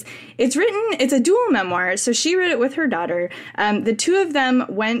because it's a dual memoir, so she wrote it with her daughter. The two of them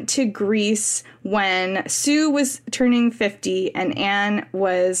went to Greece when Sue was turning 50 and Anne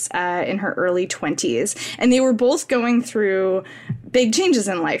was in her early 20s. And they were both going through big changes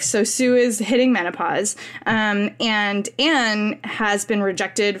in life. So Sue is hitting menopause, and Anne has been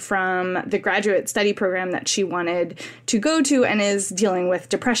rejected from the graduate study program that she wanted to go to and is dealing with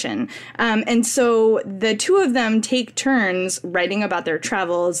depression. And so the two of them take turns writing about their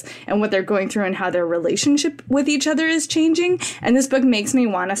travels and what they're going through and how their relationship with each other is changing. And this book makes me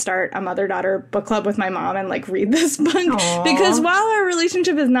want to start a mother-daughter book club with my mom and like read this book. Aww. Because while our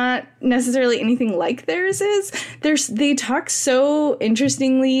relationship is not necessarily anything like theirs is, they talk so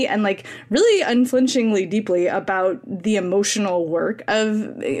interestingly and like really unflinchingly deeply about the emotional work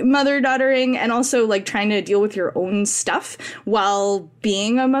of mother-daughtering and also like trying to deal with your own stuff while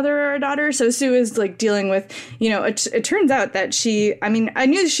being a mother or a daughter. So Sue is like dealing with, it turns out that I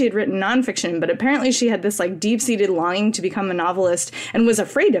knew she had written nonfiction, but apparently she had this like deep-seated longing to become a novelist and was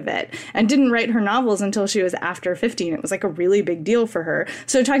afraid of it and didn't write her novels until she was after 50. And it was like a really big deal for her.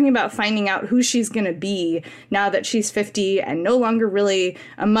 So talking about finding out who she's going to be now that she's 50 and no longer really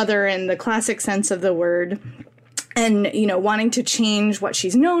a mother in the classic sense of the word, and, wanting to change what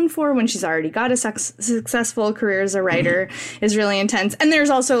she's known for when she's already got a successful career as a writer is really intense. And there's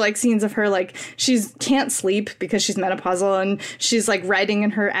also like scenes of her, like can't sleep because she's menopausal and she's like writing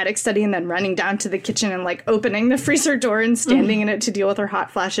in her attic study and then running down to the kitchen and like opening the freezer door and standing in it to deal with her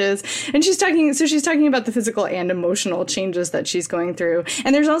hot flashes. And she's talking about the physical and emotional changes that she's going through.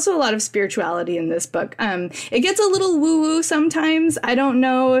 And there's also a lot of spirituality in this book. It gets a little woo-woo sometimes. I don't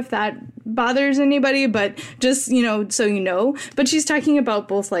know if that bothers anybody, but just, so but she's talking about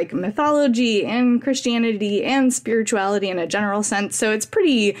both like mythology and Christianity and spirituality in a general sense. So it's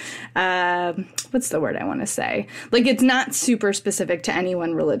pretty, what's the word I want to say? Like, it's not super specific to any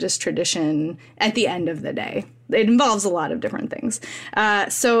one religious tradition at the end of the day. It involves a lot of different things.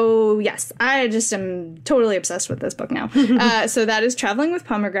 So yes, I just am totally obsessed with this book now. So that is Traveling with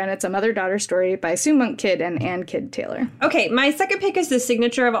Pomegranates, a mother-daughter story by Sue Monk Kidd and Ann Kidd Taylor. Okay, my second pick is The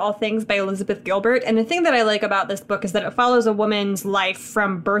Signature of All Things by Elizabeth Gilbert. And the thing that I like about this book is that it follows a woman's life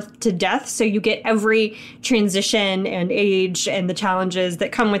from birth to death. So you get every transition and age and the challenges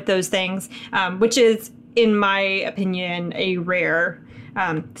that come with those things, which is, in my opinion, a rare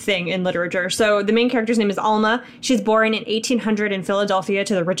thing in literature. So the main character's name is Alma. She's born in 1800 in Philadelphia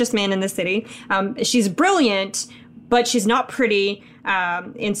to the richest man in the city. She's brilliant, but she's not pretty.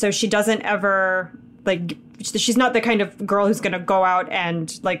 And so she doesn't ever, like, she's not the kind of girl who's going to go out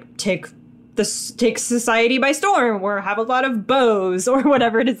and, like, take society by storm or have a lot of beaux or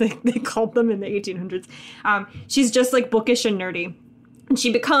whatever it is they called them in the 1800s. She's just, like, bookish and nerdy. And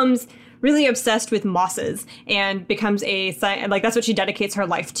she becomes really obsessed with mosses and becomes that's what she dedicates her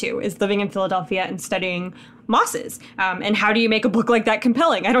life to, is living in Philadelphia and studying mosses. And how do you make a book like that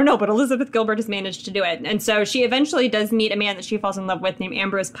compelling? I don't know, but Elizabeth Gilbert has managed to do it. And so she eventually does meet a man that she falls in love with named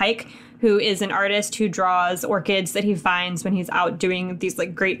Ambrose Pike, who is an artist who draws orchids that he finds when he's out doing these,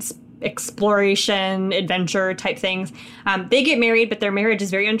 like, great exploration, adventure type things. They get married, but their marriage is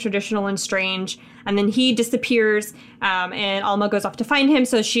very untraditional and strange. And then he disappears, and Alma goes off to find him.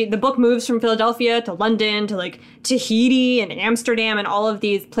 So the book moves from Philadelphia to London to, like, Tahiti and Amsterdam and all of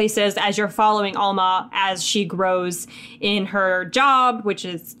these places as you're following Alma as she grows in her job, which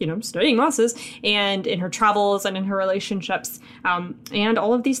is, studying mosses, and in her travels and in her relationships, and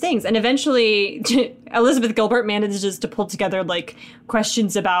all of these things. And eventually Elizabeth Gilbert manages to pull together, like,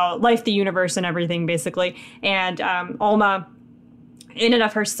 questions about life, the universe, and everything, basically. And Alma, in and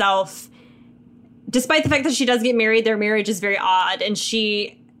of herself, despite the fact that she does get married, their marriage is very odd, and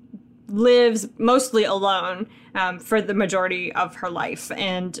she lives mostly alone for the majority of her life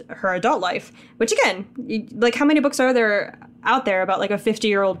and her adult life, which, again, like, how many books are there out there about, like, a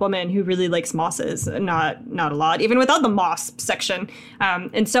 50-year-old woman who really likes mosses? Not a lot, even without the moss section.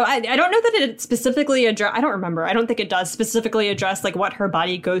 And so I don't know that it specifically I don't remember. I don't think it does specifically address, like, what her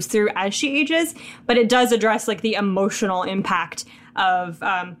body goes through as she ages, but it does address, like, the emotional impact of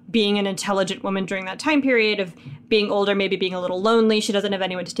being an intelligent woman during that time period, of being older, maybe being a little lonely. She doesn't have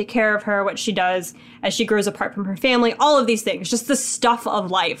anyone to take care of her, what she does as she grows apart from her family, all of these things, just the stuff of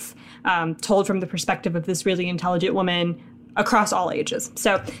life told from the perspective of this really intelligent woman across all ages.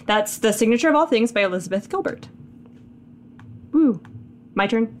 So that's The Signature of All Things by Elizabeth Gilbert. Woo. My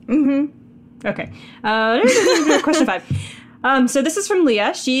turn? Mm-hmm. Okay. Question 5. So this is from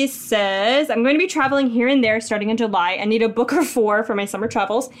Leah. She says, I'm going to be traveling here and there starting in July. I need a book or 4 for my summer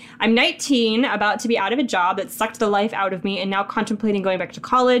travels. I'm 19, about to be out of a job that sucked the life out of me, and now contemplating going back to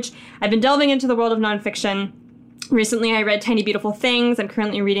college. I've been delving into the world of nonfiction. Recently, I read Tiny Beautiful Things. I'm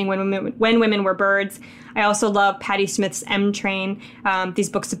currently reading When Women Were Birds. I also love Patti Smith's M Train. These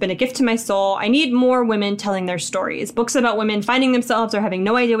books have been a gift to my soul. I need more women telling their stories. Books about women finding themselves or having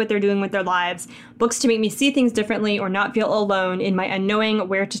no idea what they're doing with their lives. Books to make me see things differently or not feel alone in my unknowing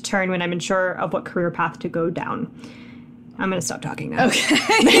where to turn when I'm unsure of what career path to go down. I'm going to stop talking now. Okay.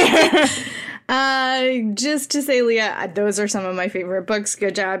 Just to say, Leah, those are some of my favorite books.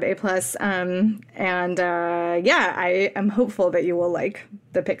 Good job, A+. I am hopeful that you will like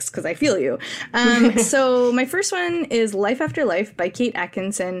the picks because I feel you. So my first one is Life After Life by Kate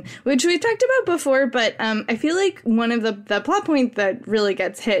Atkinson, which we've talked about before, but I feel like one of the plot point that really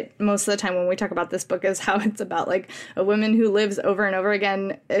gets hit most of the time when we talk about this book is how it's about, like, a woman who lives over and over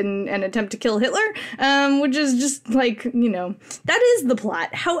again in an attempt to kill Hitler, which is just, like, that is the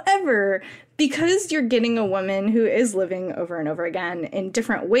plot. However, because you're getting a woman who is living over and over again in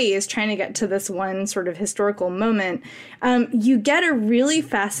different ways, trying to get to this one sort of historical moment, you get a really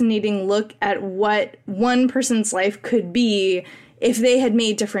fascinating look at what one person's life could be if they had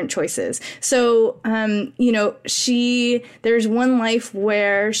made different choices. So, there's one life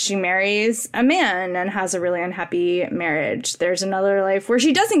where she marries a man and has a really unhappy marriage. There's another life where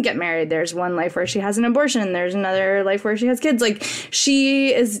she doesn't get married. There's one life where she has an abortion. There's another life where she has kids. Like,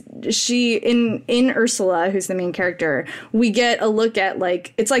 in Ursula, who's the main character, we get a look at,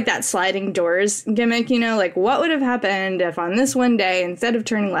 like, it's like that sliding doors gimmick, like, what would have happened if on this one day, instead of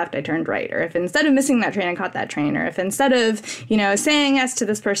turning left, I turned right? Or if instead of missing that train, I caught that train? Or if instead of, saying yes to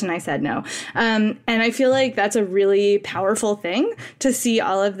this person, I said no. And I feel like that's a really powerful thing to see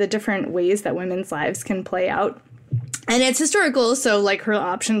all of the different ways that women's lives can play out. And it's historical, so, like, her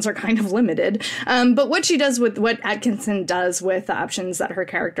options are kind of limited. But what Atkinson does with the options that her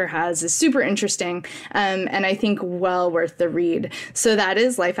character has is super interesting, and I think well worth the read. So that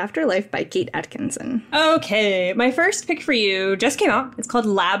is Life After Life by Kate Atkinson. Okay, my first pick for you just came out. It's called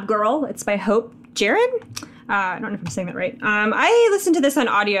Lab Girl. It's by Hope Jahren. I don't know if I'm saying that right. I listened to this on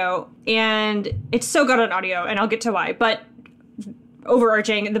audio, and it's so good on audio, and I'll get to why. But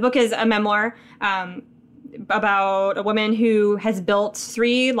overarching, the book is a memoir about a woman who has built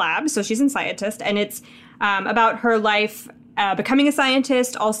 3 labs, so she's a scientist, and it's about her life becoming a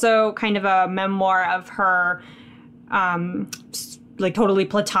scientist, also kind of a memoir of her like totally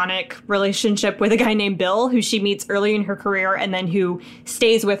platonic relationship with a guy named Bill, who she meets early in her career and then who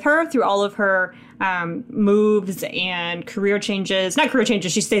stays with her through all of her moves and career changes. Not career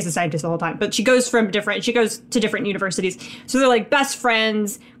changes, she stays a scientist the whole time, but she goes to different universities. So they're like best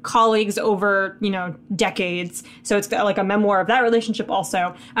friends, colleagues over, decades. So it's like a memoir of that relationship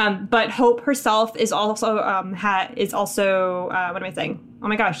also. But Hope herself is also, what am I saying? Oh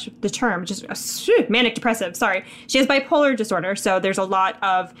my gosh, the term, just manic depressive. Sorry. She has bipolar disorder. So there's a lot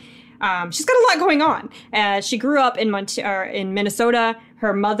of, she's got a lot going on. She grew up in Minnesota.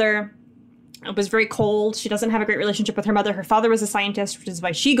 Her mother was very cold. She doesn't have a great relationship with her mother. Her father was a scientist, which is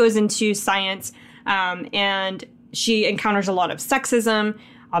why she goes into science. And she encounters a lot of sexism,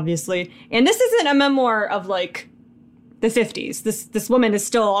 obviously. And this isn't a memoir of like the 50s. This woman is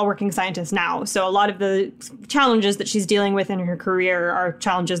still a working scientist now. So a lot of the challenges that she's dealing with in her career are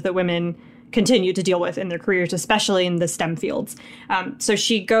challenges that women continue to deal with in their careers, especially in the STEM fields. So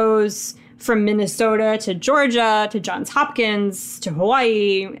she goes from Minnesota to Georgia to Johns Hopkins to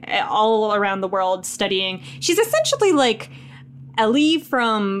Hawaii, all around the world studying. She's essentially like Ellie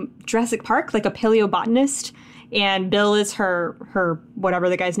from Jurassic Park, like a paleobotanist. And Bill is her whatever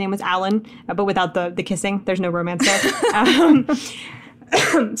the guy's name was, Alan, but without the kissing. There's no romance there.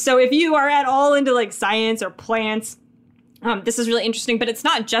 So if you are at all into like science or plants, this is really interesting. But it's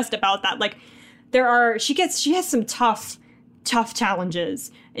not just about that. Like she has some tough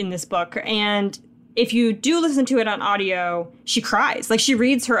challenges in this book. And if you do listen to it on audio, she cries. Like she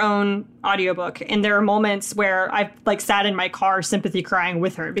reads her own audiobook. And there are moments where I've like sat in my car sympathy crying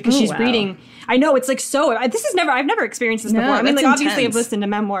with her because she's reading. I know it's like I've never experienced this before. I mean, like intense. Obviously I've listened to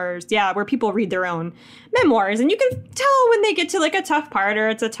memoirs, where people read their own memoirs and you can tell when they get to like a tough part or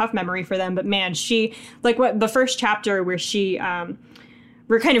it's a tough memory for them. But man, she like the first chapter where she,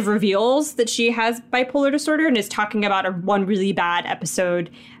 kind of reveals that she has bipolar disorder and is talking about one really bad episode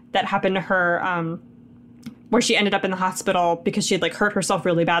that happened to her, where she ended up in the hospital because she had like hurt herself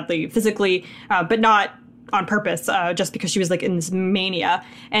really badly physically, but not on purpose, just because she was like in this mania.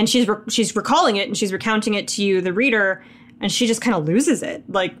 And she's recalling it and she's recounting it to you, the reader, and she just kind of loses it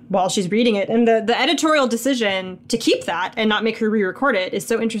like while she's reading it. And the editorial decision to keep that and not make her re-record it is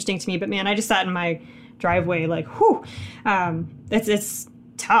so interesting to me. But man, I just sat in my driveway like, whew, it's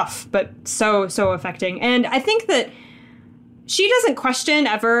tough, but so affecting. And I think that she doesn't question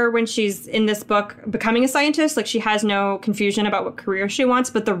ever when she's in this book becoming a scientist. Like she has no confusion about what career she wants,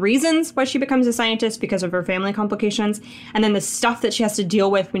 but the reasons why she becomes a scientist because of her family complications, and then the stuff that she has to deal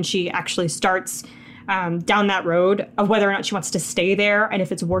with when she actually starts down that road of whether or not she wants to stay there and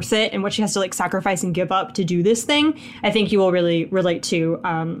if it's worth it and what she has to like sacrifice and give up to do this thing, I think you will really relate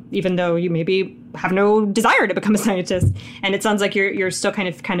to, even though you maybe have no desire to become a scientist. And it sounds like you're still kind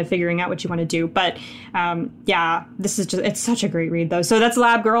of figuring out what you want to do. But this is it's such a great read though. So that's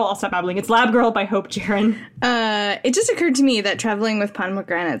Lab Girl. I'll stop babbling. It's Lab Girl by Hope Jahren. It just occurred to me that Traveling with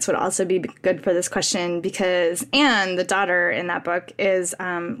Pomegranates would also be good for this question because Anne, the daughter in that book, is,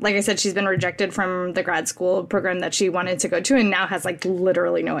 like I said, she's been rejected from the grad school program that she wanted to go to and now has like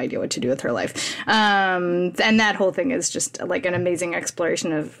literally no idea what to do with her life. And that whole thing is just like an amazing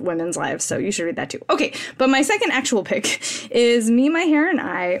exploration of women's lives. So you should read that too. Okay, but my second actual pick is Me, My Hair, and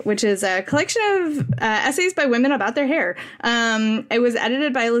I, which is a collection of essays by women about their hair. It was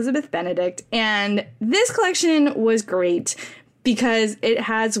edited by Elizabeth Benedict, and this collection was great because it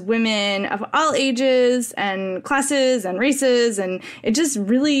has women of all ages and classes and races, and it just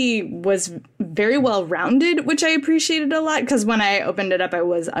really was very well rounded, which I appreciated a lot because when I opened it up, I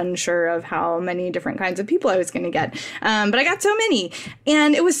was unsure of how many different kinds of people I was going to get. But I got so many,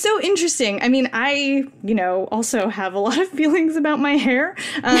 and it was so interesting. I mean, I, also have a lot of feelings about my hair,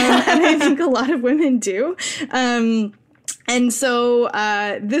 and I think a lot of women do. And so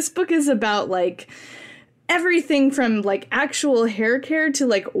this book is about like everything from like actual hair care to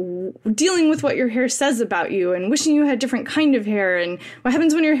like dealing with what your hair says about you and wishing you had a different kind of hair and what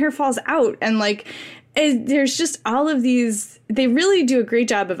happens when your hair falls out. And like, there's just all of these, they really do a great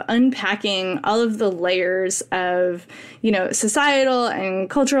job of unpacking all of the layers of, societal and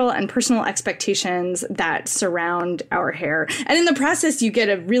cultural and personal expectations that surround our hair. And in the process, you get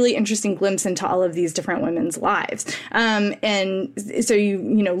a really interesting glimpse into all of these different women's lives. And so you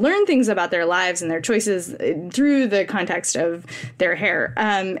learn things about their lives and their choices through the context of their hair.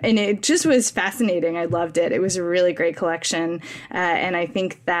 And it just was fascinating. I loved it. It was a really great collection. And I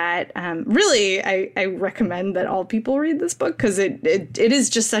think that really, I recommend that all people read this book because it is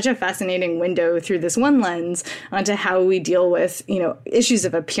just such a fascinating window through this one lens onto how we deal with, issues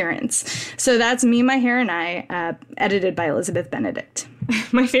of appearance. So that's Me, My Hair, and I, edited by Elizabeth Benedict.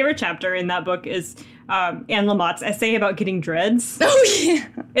 My favorite chapter in that book is Anne Lamott's essay about getting dreads. Oh, yeah.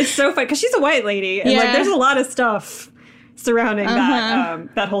 It's so fun because she's a white lady, and like there's a lot of stuff surrounding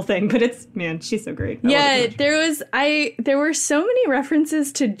that whole thing. But it's, man, she's so great. Yeah, there were so many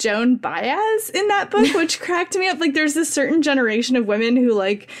references to Joan Baez in that book, which cracked me up. Like, there's this certain generation of women who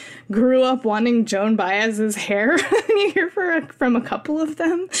like grew up wanting Joan Baez's hair. And you hear from a couple of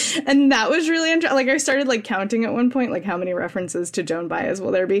them, and that was really interesting. Like, I started like counting at one point, like how many references to Joan Baez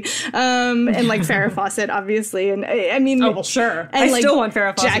will there be, and like Farrah Fawcett, obviously, and I mean, oh well, sure, and I like, still want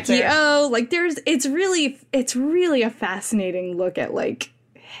Farrah Fawcett. Jackie O, like it's really a fascinating look at like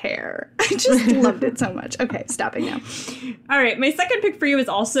hair. I just loved it so much. Okay, stopping now. All right, my second pick for you is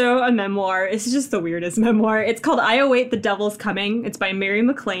also a memoir. It's just the weirdest memoir. It's called I Await the Devil's Coming. It's by Mary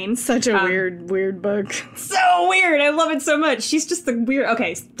MacLane. Such a weird book. So weird. I love it so much. She's just the weird.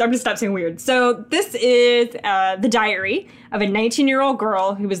 Okay, I'm going to stop saying weird. So this is the diary of a 19-year-old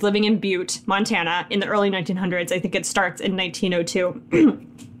girl who was living in Butte, Montana in the early 1900s. I think it starts in 1902.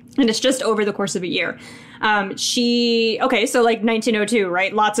 And it's just over the course of a year. So like 1902,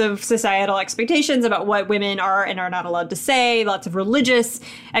 right? Lots of societal expectations about what women are and are not allowed to say, lots of religious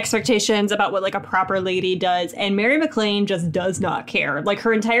expectations about what like a proper lady does. And Mary MacLane just does not care. Like,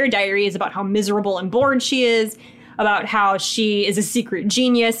 her entire diary is about how miserable and bored she is, about how she is a secret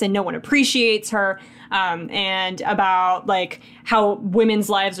genius and no one appreciates her. And about like how women's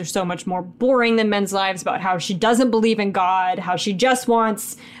lives are so much more boring than men's lives, about how she doesn't believe in God, how she just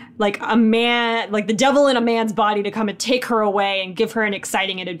wants like a man, like the devil in a man's body to come and take her away and give her an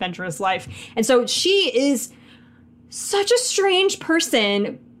exciting and adventurous life. And so she is such a strange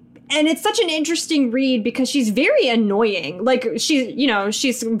person. And it's such an interesting read because she's very annoying. Like, she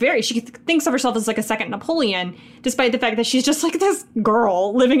thinks of herself as like a second Napoleon, despite the fact that she's just like this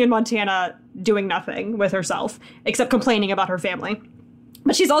girl living in Montana doing nothing with herself, except complaining about her family.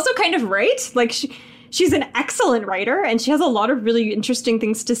 But she's also kind of right. Like, she's an excellent writer, and she has a lot of really interesting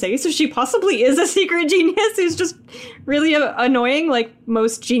things to say. So she possibly is a secret genius who's just really annoying, like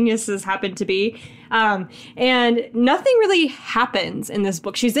most geniuses happen to be. And nothing really happens in this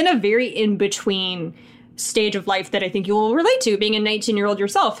book. She's in a very in-between stage of life that I think you will relate to, being a 19-year-old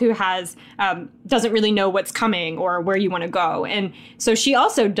yourself who has doesn't really know what's coming or where you want to go. And so she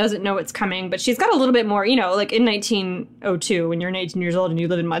also doesn't know what's coming, but she's got a little bit more, like in 1902, when you're 19 years old and you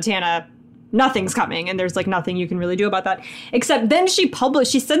live in Montana, nothing's coming, and there's like nothing you can really do about that. Except then she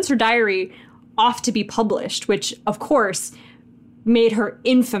sends her diary off to be published, which of course made her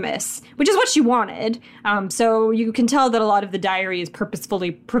infamous, which is what she wanted. So you can tell that a lot of the diary is purposefully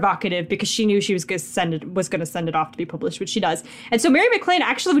provocative because she knew she was going to send it off to be published, which she does. And so Mary MacLane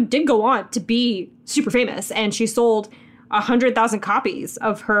actually did go on to be super famous, and she sold 100,000 copies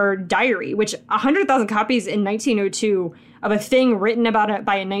of her diary, which 100,000 copies in 1902 of a thing written about it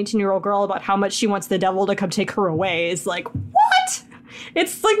by a 19-year-old girl about how much she wants the devil to come take her away is like, what?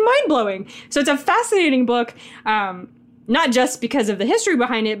 It's like mind-blowing. So it's a fascinating book, not just because of the history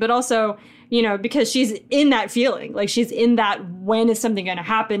behind it, but also, because she's in that feeling. Like, she's in that, when is something going to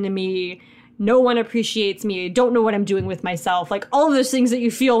happen to me? No one appreciates me. I don't know what I'm doing with myself. Like, all of those things that you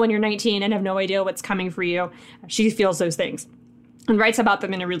feel when you're 19 and have no idea what's coming for you. She feels those things and writes about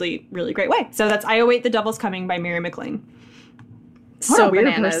them in a really, really great way. So that's I Await the Devil's Coming by Mary MacLane. What so a weird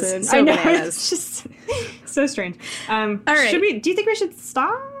bananas. person. So I know, bananas. it's just so strange. All right. Do you think we should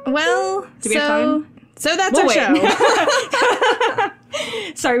stop? Well, do we have time? So that's We'll our show.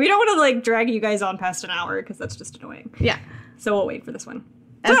 Sorry, we don't want to like drag you guys on past an hour because that's just annoying. Yeah. So we'll wait for this one.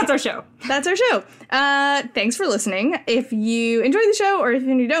 So that's our show. That's our show. Thanks for listening. If you enjoy the show, or if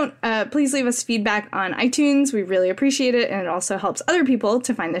you don't, please leave us feedback on iTunes. We really appreciate it, and it also helps other people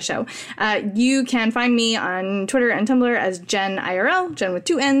to find the show. You can find me on Twitter and Tumblr as Jen IRL, Jen with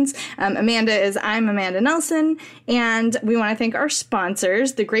 2 N's. Amanda is I'm Amanda Nelson. And we want to thank our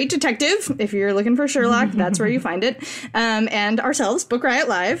sponsors, The Great Detective. If you're looking for Sherlock, that's where you find it. And ourselves, Book Riot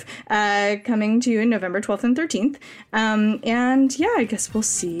Live, coming to you in November 12th and 13th. And yeah, I guess we'll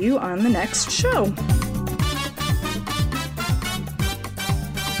see you on the next show.